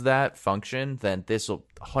use that function, then this will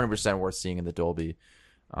 100% worth seeing in the Dolby.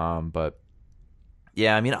 But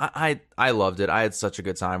yeah, I mean, I loved it. I had such a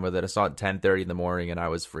good time with it. I saw it at 10:30 in the morning, and I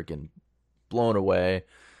was freaking blown away.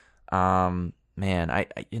 Man,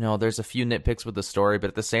 there's a few nitpicks with the story, but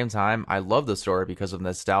at the same time, I love the story because of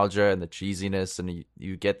nostalgia and the cheesiness, and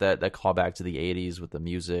you get that callback to the 80s with the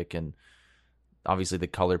music and obviously the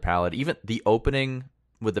color palette. Even the opening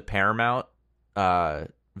with the Paramount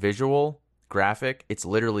visual graphic, it's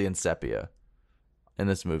literally in sepia in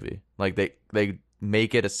this movie. Like they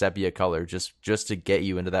make it a sepia color just to get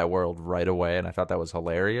you into that world right away, and I thought that was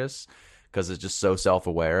hilarious because it's just so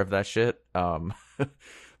self-aware of that shit.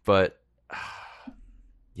 But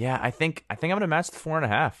Yeah, I think I'm gonna match the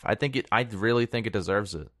 4.5. I really think it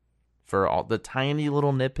deserves it for all the tiny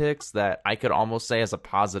little nitpicks that I could almost say as a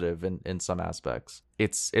positive in some aspects.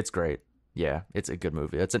 It's great. Yeah, it's a good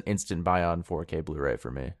movie. It's an instant buy on 4K Blu-ray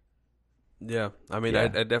for me. Yeah, I mean, Yeah,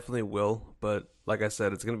 I definitely will, but like I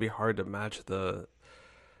said, it's gonna be hard to match the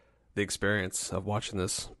experience of watching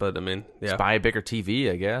this. But I mean, just yeah, buy a bigger TV,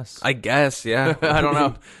 I guess. I guess, yeah. I I don't know.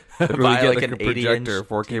 mean, could really Buy get like like an a 80-inch projector,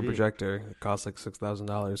 4K TV. projector. It costs like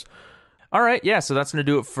 $6,000. All right, yeah, so that's going to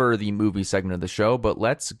do it for the movie segment of the show, but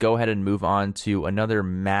let's go ahead and move on to another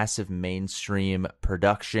massive mainstream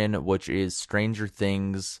production, which is Stranger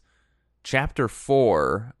Things Chapter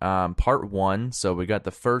 4, Part 1. So we got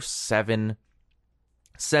the first seven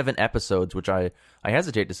episodes, which I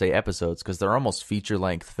hesitate to say episodes because they're almost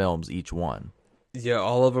feature-length films, each one. Yeah,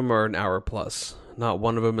 all of them are an hour plus. Not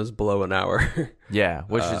one of them is below an hour. Yeah,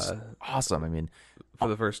 which is awesome. I mean, For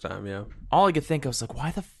the first time, yeah. all I could think of was like,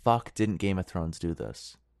 why the fuck didn't Game of Thrones do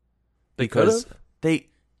this? They could Because have.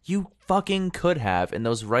 you fucking could have, and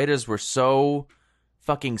those writers were so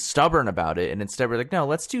fucking stubborn about it, and instead we're like, no,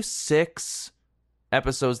 let's do 6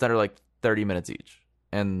 episodes that are like 30 minutes each,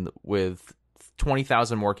 and with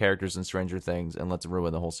 20,000 more characters in Stranger Things, and let's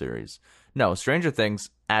ruin the whole series. No, Stranger Things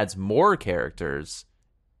adds more characters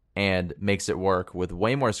and makes it work with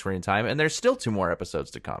way more screen time, and there's still 2 more episodes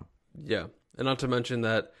to come. Yeah. And not to mention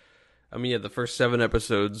that, I mean, yeah, the first 7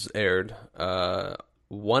 episodes aired.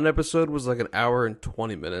 One episode was like an hour and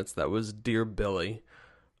 20 minutes. That was Dear Billy.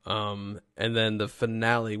 And then the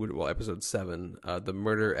finale, well, episode 7, the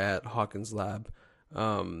murder at Hawkins Lab.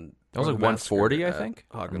 That was or like the massacre 140, I at think,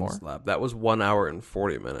 or Hawkins more. Lab. That was 1 hour and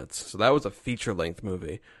 40 minutes. So that was a feature length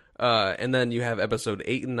movie. And then you have episode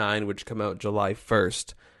 8 and 9, which come out July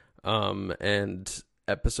 1st. And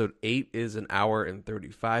episode 8 is an hour and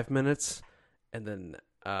 35 minutes. And then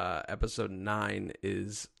episode 9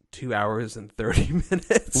 is 2 hours and 30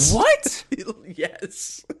 minutes. What?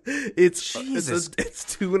 Yes. It's Jesus. it's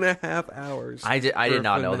 2.5 hours. I did for a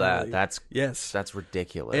not know that. finale. That's Yes. that's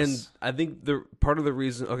ridiculous. And I think the part of the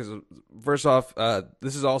reason. Okay, so first off,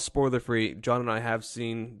 this is all spoiler free. John and I have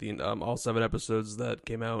seen the all 7 episodes that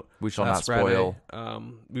came out. We shall last not spoil.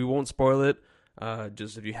 Friday. We won't spoil it.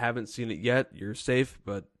 Just if you haven't seen it yet, you're safe.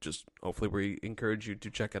 But just hopefully, we encourage you to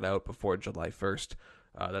check it out before July 1st.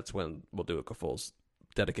 That's when we'll do a full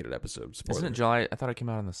dedicated episode. Isn't it July? I thought it came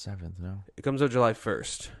out on the 7th. No. It comes out July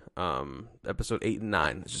 1st. Episode 8 and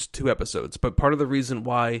 9. It's just 2 episodes. But part of the reason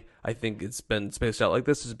why I think it's been spaced out like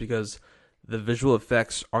this is because the visual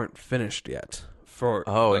effects aren't finished yet for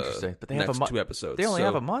Interesting. But they have next 2 episodes. They only So-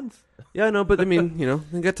 have a month. Yeah, I know, but I mean,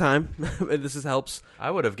 they got time. This helps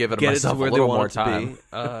I would have given get it to myself a where they little want more it to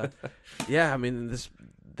time. be. Yeah, I mean,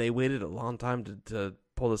 they waited a long time to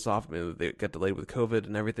pull this off. I mean, they got delayed with COVID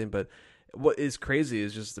and everything. But what is crazy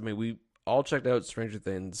is just, I mean, we all checked out Stranger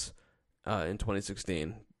Things in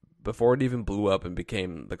 2016 before it even blew up and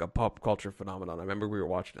became like a pop culture phenomenon. I remember we were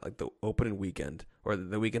watching it like the opening weekend or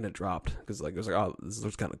the weekend it dropped because like it was like, oh, this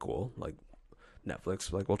looks kind of cool. Like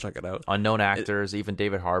Netflix, like we'll check it out. Unknown actors, even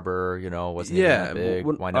David Harbour, wasn't even Yeah, that big.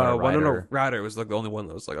 Winona Ryder. Ryder was like the only one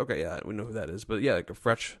that was like, okay, yeah, we know who that is. But yeah, like a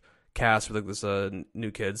fresh cast with like this new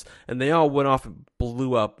kids, and they all went off and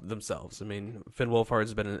blew up themselves. I mean, Finn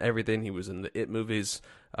Wolfhard's been in everything. He was in the It movies,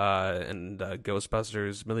 and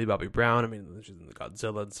Ghostbusters. Millie Bobby Brown. I mean, she's in the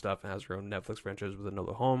Godzilla and stuff, and has her own Netflix franchise with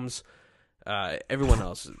Enola Holmes. Everyone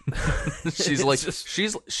else, She's it's like just-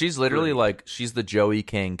 she's literally like she's the Joey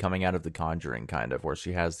King coming out of The Conjuring, kind of, where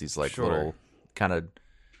she has these like Sure. little kind of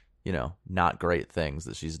not great things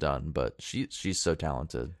that she's done, but she's so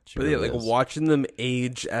talented. She But yeah, really like is. watching them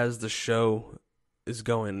age as the show is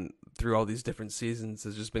going through all these different seasons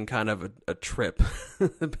has just been kind of a trip.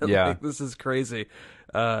 Been Yeah. like, this is crazy.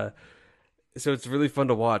 So it's really fun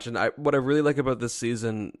to watch. And what I really like about this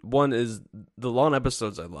season, one is the long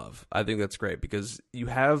episodes I love. I think that's great because you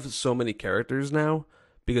have so many characters now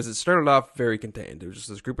because it started off very contained. It was just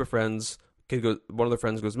this group of friends. One of their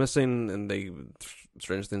friends goes missing and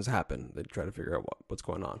strange things happen. They try to figure out what's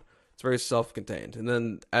going on. It's very self-contained. And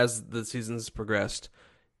then as the seasons progressed,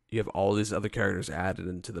 you have all these other characters added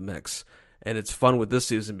into the mix. And it's fun with this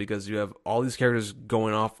season because you have all these characters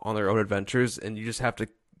going off on their own adventures and you just have to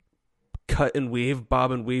cut and weave,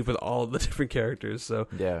 bob and weave with all of the different characters. So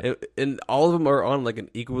Yeah. and all of them are on like an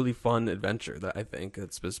equally fun adventure that I think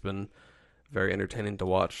it's just been very entertaining to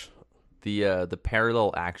watch. The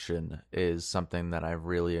parallel action is something that I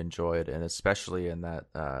really enjoyed, and especially in that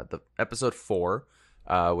the episode 4,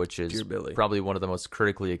 which is Dear Billy. probably one of the most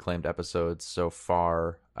critically acclaimed episodes so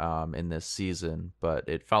far in this season. But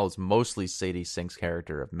it follows mostly Sadie Sink's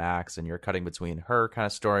character of Max, and you're cutting between her kind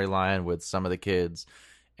of storyline with some of the kids,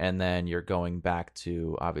 and then you're going back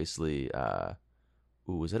to obviously.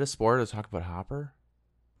 Is it a spoiler to talk about Hopper?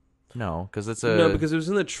 No, because it's No, a because it was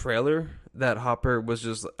in the trailer that Hopper was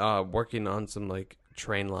just working on some like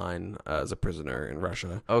train line as a prisoner in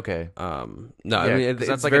Russia. okay. No, I Yeah, mean 'cause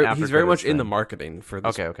that's like an he's very much after-credits in the thing. marketing for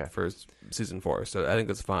this Okay. for season 4, so I think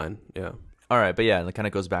that's fine. Yeah. All right, but yeah, and it kind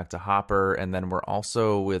of goes back to Hopper, and then we're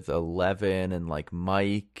also with Eleven and like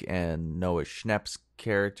Mike and Noah Schnapp's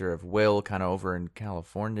character of Will, kind of over in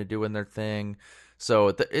California doing their thing.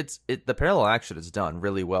 So the parallel action is done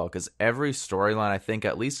really well because every storyline, I think,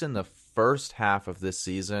 at least in the first half of this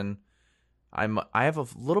season, I have a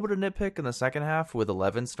little bit of nitpick in the second half with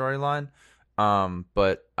Eleven's storyline.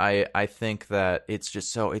 But I think that it's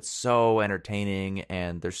so entertaining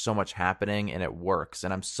and there's so much happening and it works.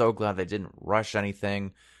 And I'm so glad they didn't rush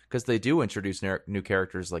anything because they do introduce new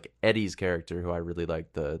characters like Eddie's character, who I really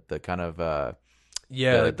like, the kind of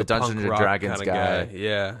Yeah, like the the Dungeons punk and rock Dragons kind of guy. guy.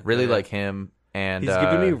 Yeah, Really yeah. like him. And He's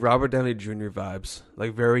giving me Robert Downey Jr. vibes,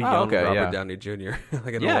 like very young okay, Robert yeah. Downey Jr.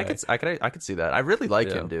 like in Yeah, a I way. could see that. I really like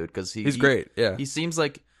Yeah. him, dude, because He's great. Yeah, he seems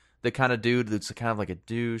like the kind of dude that's kind of like a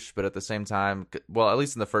douche, but at the same time, well, at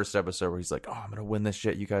least in the first episode where he's like, "Oh, I'm gonna win this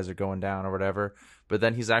shit. You guys are going down or whatever." But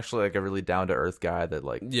then he's actually like a really down to earth guy that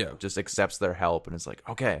like yeah. just accepts their help and is like,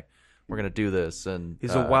 "Okay, we're gonna do this." And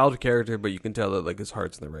He's a wild character, but you can tell that like his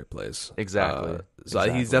heart's in the right place. Exactly. So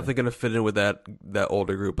he's definitely gonna fit in with that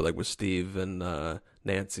older group, like with Steve and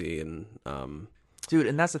Nancy and dude,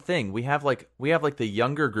 and that's the thing. We have like the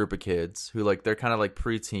younger group of kids who like they're kind of like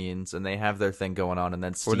preteens and they have their thing going on, and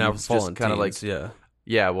then we're now Steve's fallen just kind of like teens, yeah.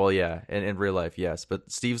 yeah, well, yeah, in real life, yes, but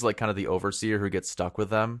Steve's like kind of the overseer who gets stuck with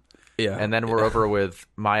them. Yeah. And then we're over with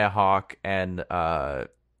Maya Hawke and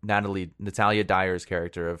Natalia Dyer's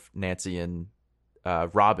character of Nancy and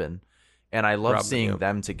Robin. And I love seeing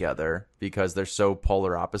them together because they're so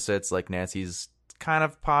polar opposites. Like Nancy's kind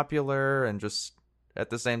of popular and just at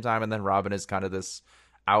the same time, and then Robin is kind of this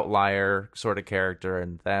outlier sort of character,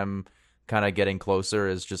 and them kind of getting closer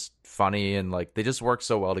is just funny, and like they just work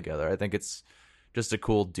so well together. I think it's just a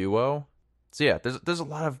cool duo. So yeah, there's a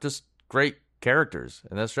lot of just great characters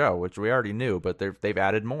in this show, which we already knew, but they've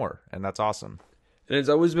added more, and that's awesome. And it's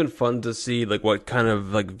always been fun to see like what kind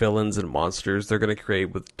of like villains and monsters they're gonna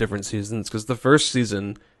create with different seasons. Because the first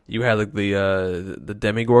season you had like the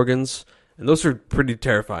Demigorgons, and those are pretty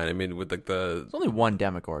terrifying. I mean, with like It's only one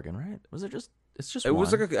Demogorgon, right? Was it just? It's just. it one.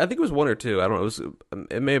 was like I think it was one or two. I don't know.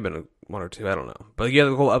 It may have been one or two. I don't know. But yeah,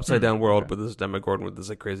 the whole upside down world with this Demogorgon with this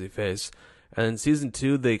like crazy face. And in season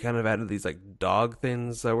 2, they kind of added these like dog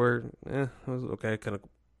things that were it was okay, kind of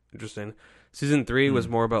interesting. Season 3 was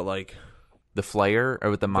more about like the Flayer or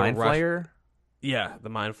with the Mind Flayer. Yeah, the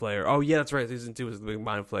Mind Flayer. Oh yeah, that's right. Season 2 was the big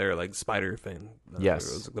Mind Flayer like spider thing. Yes,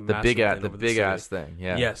 it was, like, the big ass thing.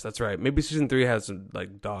 Yeah. Yes, that's right. Maybe season 3 has some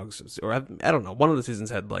like dogs, or I don't know. One of the seasons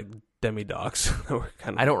had like demi dogs that were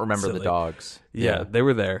kind of. I don't remember silly. the dogs. Yeah, they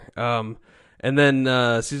were there. And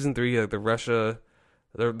then season 3, like the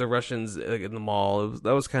Russians like, in the mall.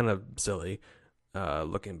 That was kind of silly,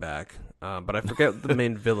 looking back. But I forget the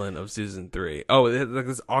main villain of season 3. Oh, it had, like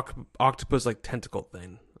this octopus like tentacle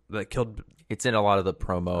thing that killed. It's in a lot of the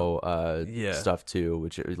promo Yeah. stuff too,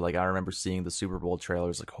 which like I remember seeing the Super Bowl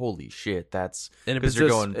trailers. Like, holy shit, that's And it because you're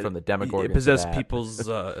possessed- going from the Demogorgon. It possessed to that. people's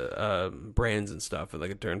brains and stuff, and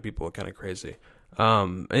like it turned people kind of crazy.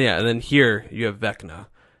 And then here you have Vecna,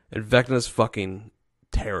 and Vecna's fucking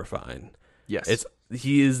terrifying. Yes,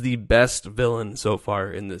 He is the best villain so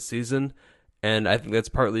far in this season, and I think that's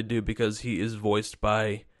partly due because he is voiced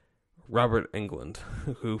by Robert Englund,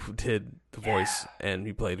 who did the voice and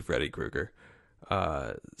he played Freddy Krueger.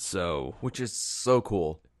 which is so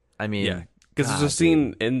cool. I mean, yeah, because there's a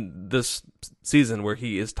scene in this season where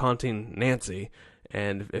he is taunting Nancy,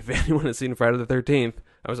 and if anyone has seen Friday the 13th,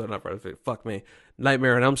 I was not Friday the 13th, fuck me,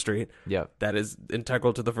 Nightmare on Elm Street. Yeah, That is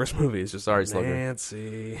integral to the first movie. It's just Sorry, Slugger.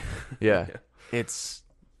 Nancy. yeah.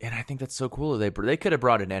 And I think that's so cool. They could have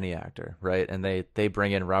brought in any actor, right? And they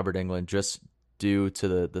bring in Robert Englund just due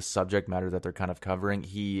to the subject matter that they're kind of covering.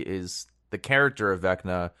 He is the character of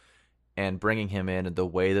Vecna, and bringing him in and the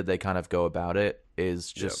way that they kind of go about it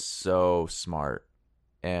is just so smart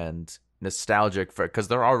and nostalgic for, because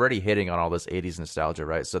they're already hitting on all this 80s nostalgia,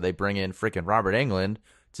 right? So they bring in freaking Robert Englund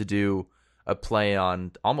to do a play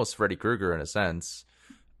on almost Freddy Krueger in a sense.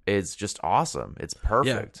 It's just awesome. It's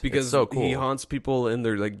perfect. Yeah, because it's so cool. he haunts people in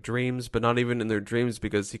their like dreams, but not even in their dreams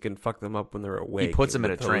because he can fuck them up when they're awake. He puts them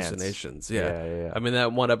in a with trance. hallucinations. Yeah. I mean,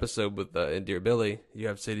 that one episode with in Dear Billy, you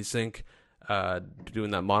have Sadie Sink doing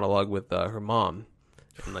that monologue with her mom,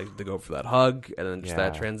 and like to go for that hug, and then just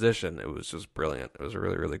that transition. It was just brilliant. It was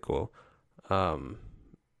really, really cool.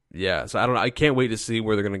 yeah, so I don't know. I can't wait to see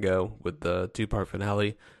where they're gonna go with the 2-part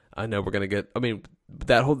finale. I know we're gonna get. I mean,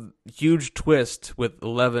 that whole huge twist with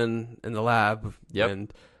 11 in the lab, Yep.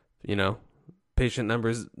 and patient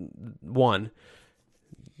numbers 1.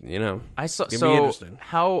 I saw It's gonna be interesting.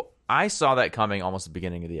 how I saw that coming almost at the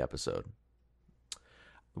beginning of the episode.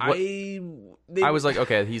 What, I was like,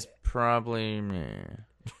 okay, he's probably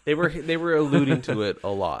they were alluding to it a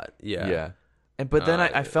lot. Yeah. yeah. But then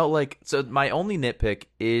I felt like, so my only nitpick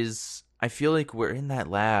is I feel like we're in that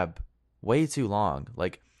lab way too long.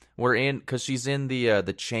 Like we're in, because she's in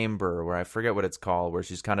the chamber where I forget what it's called, where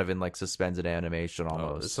she's kind of in like suspended animation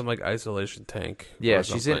almost. Some like isolation tank. Yeah,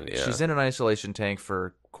 she's in an isolation tank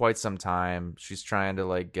for quite some time. She's trying to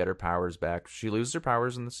like get her powers back. She loses her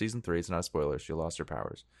powers in the season 3. It's not a spoiler. She lost her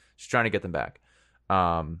powers. She's trying to get them back.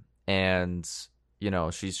 And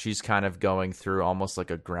she's kind of going through almost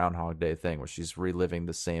like a Groundhog Day thing where she's reliving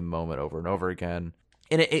the same moment over and over again.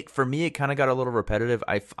 And it for me, it kind of got a little repetitive.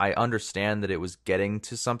 I understand that it was getting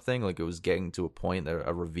to something, like it was getting to a point,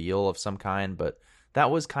 a reveal of some kind, but that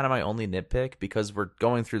was kind of my only nitpick, because we're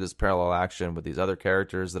going through this parallel action with these other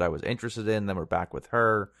characters that I was interested in. Then we're back with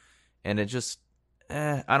her, and it just,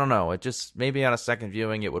 I don't know. It just, maybe on a second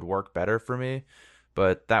viewing, it would work better for me.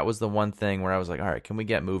 But that was the one thing where I was like, all right, can we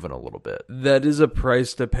get moving a little bit? That is a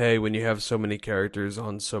price to pay when you have so many characters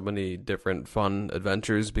on so many different fun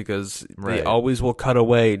adventures, because they always will cut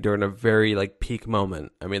away during a very like peak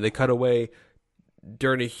moment. I mean, they cut away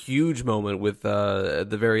during a huge moment with at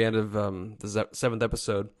the very end of the 7th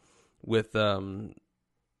episode with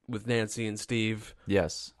Nancy and Steve.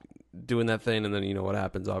 Yes. Doing that thing, and then you know what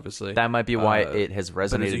happens, obviously. That might be why it has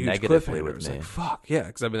resonated negatively with me. Like, fuck, yeah,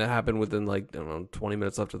 because I mean, that happened within like, I don't know, 20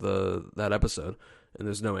 minutes after that episode, and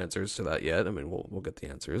there's no answers to that yet. I mean, we'll get the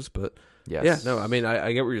answers, but yes. Yeah, no, I mean,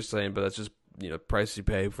 I get what you're saying, but that's just, price you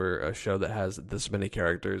pay for a show that has this many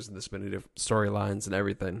characters and this many different storylines and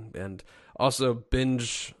everything. And also,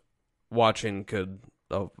 binge watching could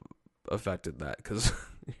have affected that, because...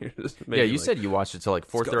 Yeah, you said you watched it till like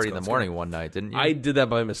 4:30 in the morning one night, didn't you? I did that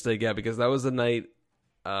by mistake, yeah, because that was the night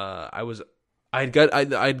I'd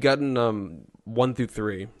gotten 1 through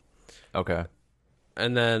 3. Okay.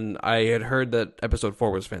 And then I had heard that episode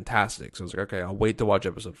 4 was fantastic, so I was like, okay, I'll wait to watch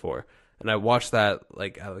episode 4. And I watched that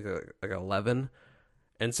like at 11.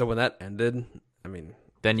 And so when that ended, I mean,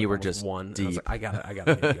 then you were just one. deep. I was like, I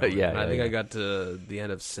gotta get going. Yeah, I think I got to the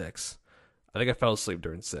end of 6. I think I fell asleep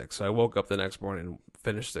during 6, so I woke up the next morning and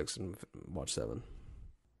finished 6 and watched 7.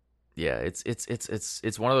 Yeah, it's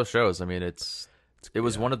one of those shows. I mean, it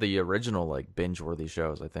was one of the original like binge-worthy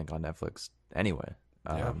shows, I think, on Netflix. Anyway,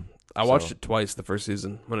 I watched it twice the first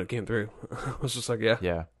season when it came through. I was just like,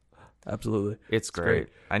 yeah, absolutely, it's great.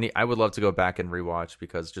 I would love to go back and rewatch,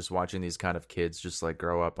 because just watching these kind of kids just like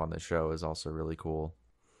grow up on the show is also really cool.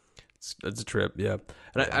 It's a trip, yeah.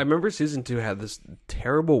 And I remember season 2 had this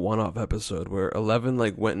terrible one-off episode where 11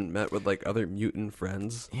 like went and met with like other mutant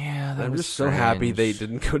friends. Yeah, I'm just so happy they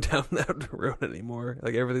didn't go down that road anymore.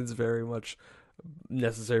 Like, everything's very much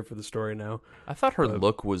necessary for the story now. I thought her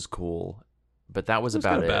look was cool, but that was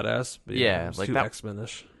about it. Badass, but yeah, it like too that.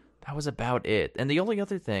 X-Men-ish. That was about it. And the only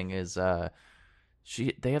other thing is,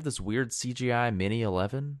 they have this weird CGI mini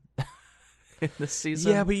 11. In this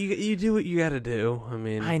season. Yeah, but you do what you got to do. I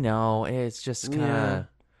mean, I know, it's just kind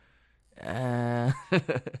of, I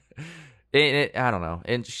don't know.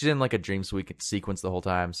 And she's in like a dream sequence the whole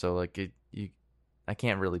time, so like I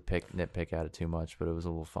can't really nitpick at it too much, but it was a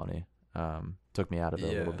little funny. Took me out of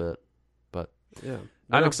it a little bit, but yeah,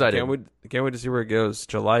 I'm excited. Can't wait to see where it goes.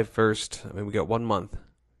 July 1st. I mean, we got 1 month.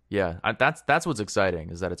 Yeah, that's what's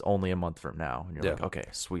exciting, is that it's only a month from now, and you're like, okay,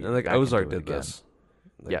 sweet. And like Ozark did this.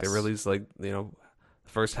 Like, yes. They released like, the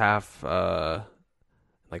first half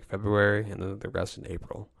like February, and then the rest in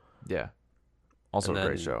April. Yeah. Also a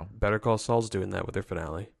great show. Better Call Saul's doing that with their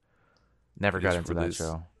finale. Never got into that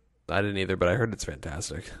show. I didn't either, but I heard it's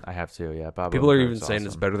fantastic. I have to, yeah. Bob People are even Odenkirk's saying awesome.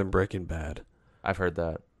 it's better than Breaking Bad. I've heard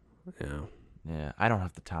that. Yeah. Yeah, I don't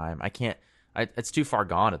have the time. I can't. It's too far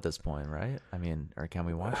gone at this point, right? I mean, or can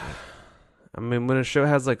we watch it? I mean, when a show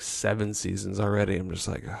has like 7 seasons already, I'm just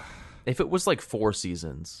like... Ugh. If it was like 4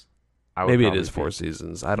 seasons, maybe it is 4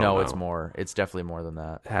 seasons. I don't know. No, it's more. It's definitely more than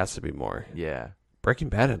that. It has to be more. Yeah. Breaking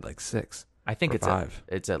Bad had like 6. I think it's 5.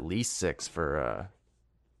 It's at least 6 for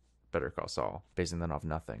Better Call Saul, basing that off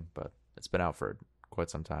nothing, but it's been out for quite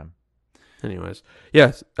some time. Anyways,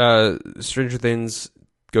 yes, Stranger Things,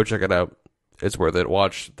 go check it out. It's worth it.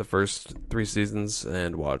 Watch the first 3 seasons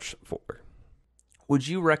and watch 4. Would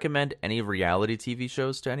you recommend any reality TV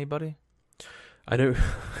shows to anybody? I know.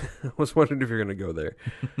 I was wondering if you're going to go there.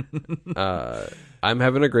 I'm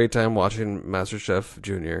having a great time watching MasterChef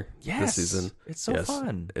Junior this season. It's so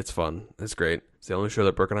fun. It's fun. It's great. It's the only show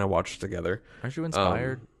that Brooke and I watched together. Aren't you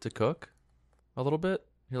inspired to cook a little bit?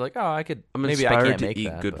 You're like, oh, I could. I'm maybe inspired I can't to make eat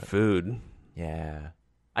that, good but food. yeah,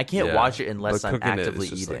 I can't watch it unless I'm actively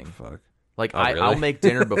eating. Fuck. Like Oh, really? I'll make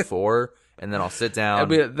dinner before, and then I'll sit down. I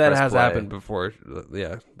mean, that press has play. happened before.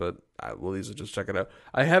 Yeah, but we'll easily just check it out.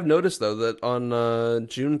 I have noticed though that on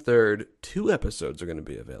June 3rd, 2 episodes are going to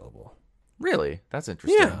be available. Really, that's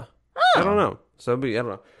interesting. Yeah, I don't know. So I don't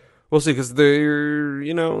know. We'll see because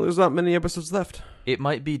there's not many episodes left. It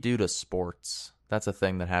might be due to sports. That's a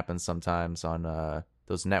thing that happens sometimes on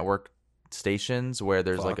those network stations where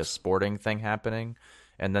there's like a Fox. sporting thing happening,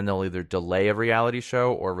 and then they'll either delay a reality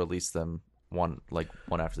show or release them one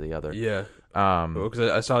after the other. Yeah. Um,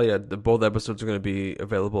 Because I saw, both episodes are going to be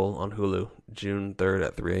available on Hulu June 3rd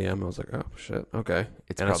at 3 a.m. I was like, oh, shit, okay.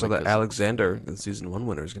 It's And I saw probably that 'cause- Alexander, the season 1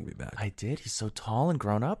 winner, is going to be back. I did. He's so tall and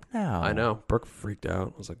grown up now. I know. Brooke freaked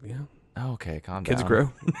out. I was like, yeah. Oh, okay, calm Kids down.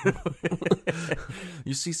 grow.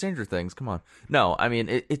 You see Stranger Things. Come on. No, I mean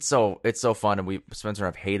it's so fun, and Spencer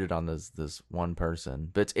and I've hated on this one person,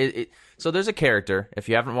 but so there's a character. If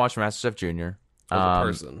you haven't watched MasterChef Junior, As a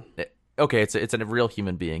person. okay, it's a real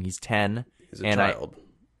human being. He's 10. He's a and child.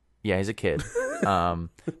 Yeah, he's a kid.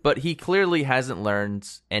 But he clearly hasn't learned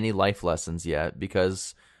any life lessons yet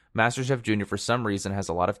because MasterChef Junior, for some reason, has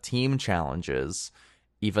a lot of team challenges,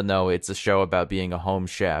 even though it's a show about being a home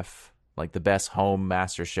chef, like the best home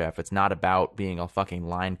master chef. It's not about being a fucking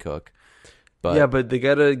line cook. But Yeah, but they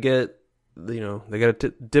got to they got to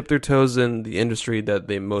dip their toes in the industry that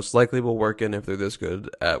they most likely will work in if they're this good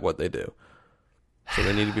at what they do. So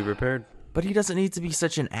they need to be prepared. But he doesn't need to be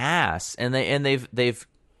such an ass. And they've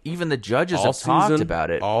even the judges have talked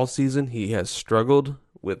about it. All season, he has struggled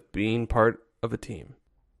with being part of a team.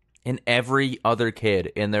 And every other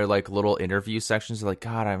kid in their like little interview sections are like,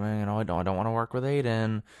 God, I don't want to work with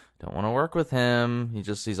Aiden. Don't want to work with him.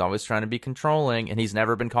 He's always trying to be controlling, and he's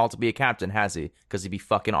never been called to be a captain, has he? Because he'd be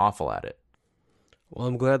fucking awful at it. Well,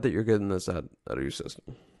 I'm glad that you're getting this out of your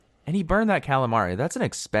system. And he burned that calamari. That's an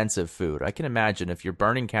expensive food. I can imagine if you're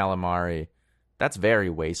burning calamari, that's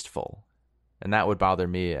very wasteful. And that would bother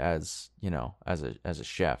me as a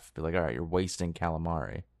chef. Be like, all right, you're wasting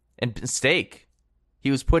calamari. And steak.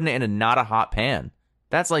 He was putting it in not a hot pan.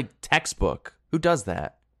 That's like textbook. Who does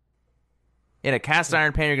that? In a cast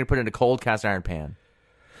iron pan, you're going to put it in a cold cast iron pan.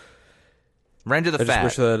 Render the fat. I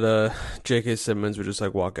just wish that J.K. Simmons would just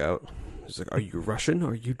like walk out. He's like, are you Russian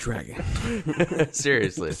or are you dragon?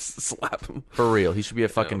 Seriously. Just slap him. For real. He should be a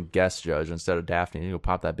fucking guest judge instead of Daphne. You go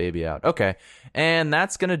pop that baby out. Okay. And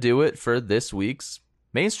that's going to do it for this week's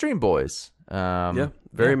Mainstream Boys.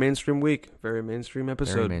 Very mainstream week. Very mainstream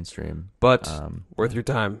episode. Very mainstream. But worth your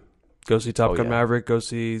time. Go see Top Gun yeah. Maverick. Go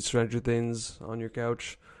see Stranger Things on your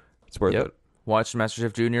couch. It's worth it. Watch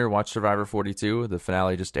MasterChef Junior. Watch Survivor 42. The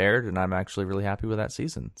finale just aired, and I'm actually really happy with that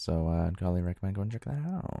season. So I'd probably recommend going and check that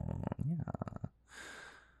out. Yeah.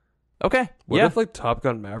 Okay. What if like Top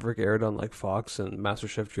Gun Maverick aired on like Fox and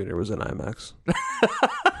MasterChef Junior was in IMAX?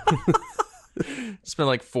 Spend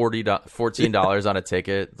like $14 on a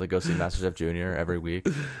ticket to go see MasterChef Junior every week.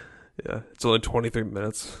 Yeah, it's only 23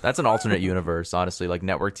 minutes. That's an alternate universe, honestly. Like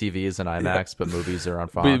network TV is in IMAX, but movies are on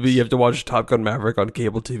Fox. But you have to watch Top Gun Maverick on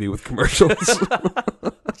cable TV with commercials.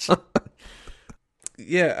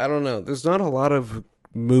 Yeah, I don't know. There's not a lot of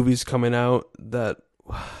movies coming out that...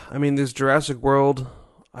 I mean, there's Jurassic World.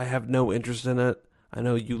 I have no interest in it. I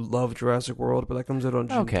know you love Jurassic World, but that comes out on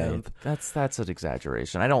June 10th. That's an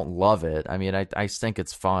exaggeration. I don't love it. I mean, I think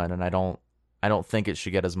it's fun, and I don't think it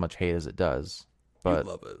should get as much hate as it does. But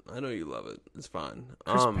you love it. I know you love it. It's fine.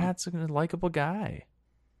 Chris Pratt's a likable guy.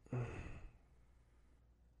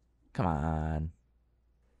 Come on.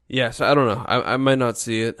 Yeah, so I don't know. I might not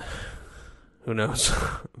see it. Who knows?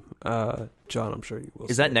 John, I'm sure you will.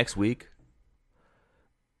 Is that next week?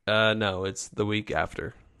 No, it's the week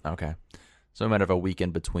after. Okay. So we might have a week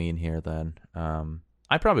in between here then.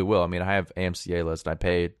 I probably will. I mean, I have AMC A-List. I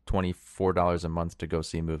pay $24 a month to go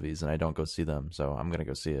see movies, and I don't go see them, so I'm going to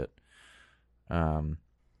go see it.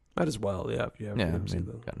 Might as well, yeah. If you have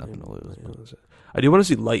got nothing to lose. I do want to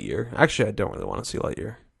see Lightyear. Actually, I don't really want to see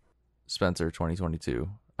Lightyear. Spencer, 2022.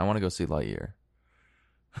 I want to go see Lightyear.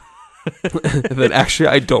 Then actually,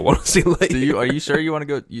 I don't want to see Lightyear. Are you sure you want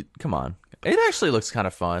to go? Come on. It actually looks kind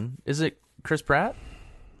of fun. Is it Chris Pratt?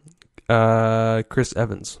 Chris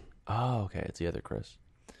Evans. Oh, okay. It's the other Chris.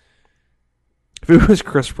 If it was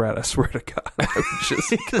Chris Pratt, I swear to God, I would just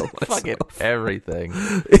kill myself. Fucking everything.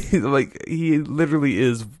 Like he literally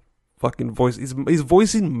is fucking voice. He's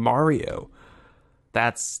voicing Mario.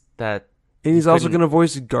 that. And he's also going to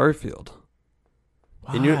voice Garfield.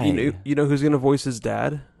 Why? And you know who's going to voice his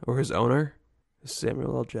dad or his owner?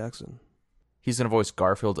 Samuel L. Jackson. He's going to voice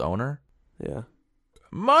Garfield's owner? Yeah.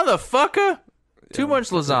 Motherfucker! Too much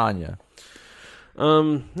lasagna.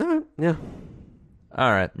 No, yeah.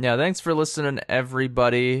 All right. Yeah, thanks for listening,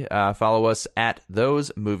 everybody. Follow us at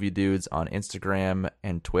Those Movie Dudes on Instagram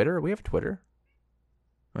and Twitter. We have Twitter.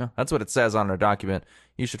 Well, that's what it says on our document.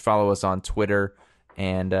 You should follow us on Twitter.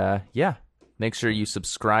 And, yeah, make sure you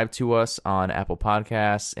subscribe to us on Apple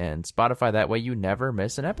Podcasts and Spotify. That way you never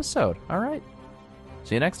miss an episode. All right.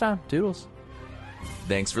 See you next time. Toodles.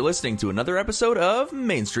 Thanks for listening to another episode of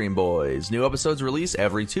Mainstream Boys. New episodes release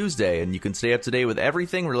every Tuesday, and you can stay up to date with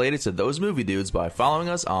everything related to Those Movie Dudes by following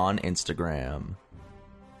us on Instagram.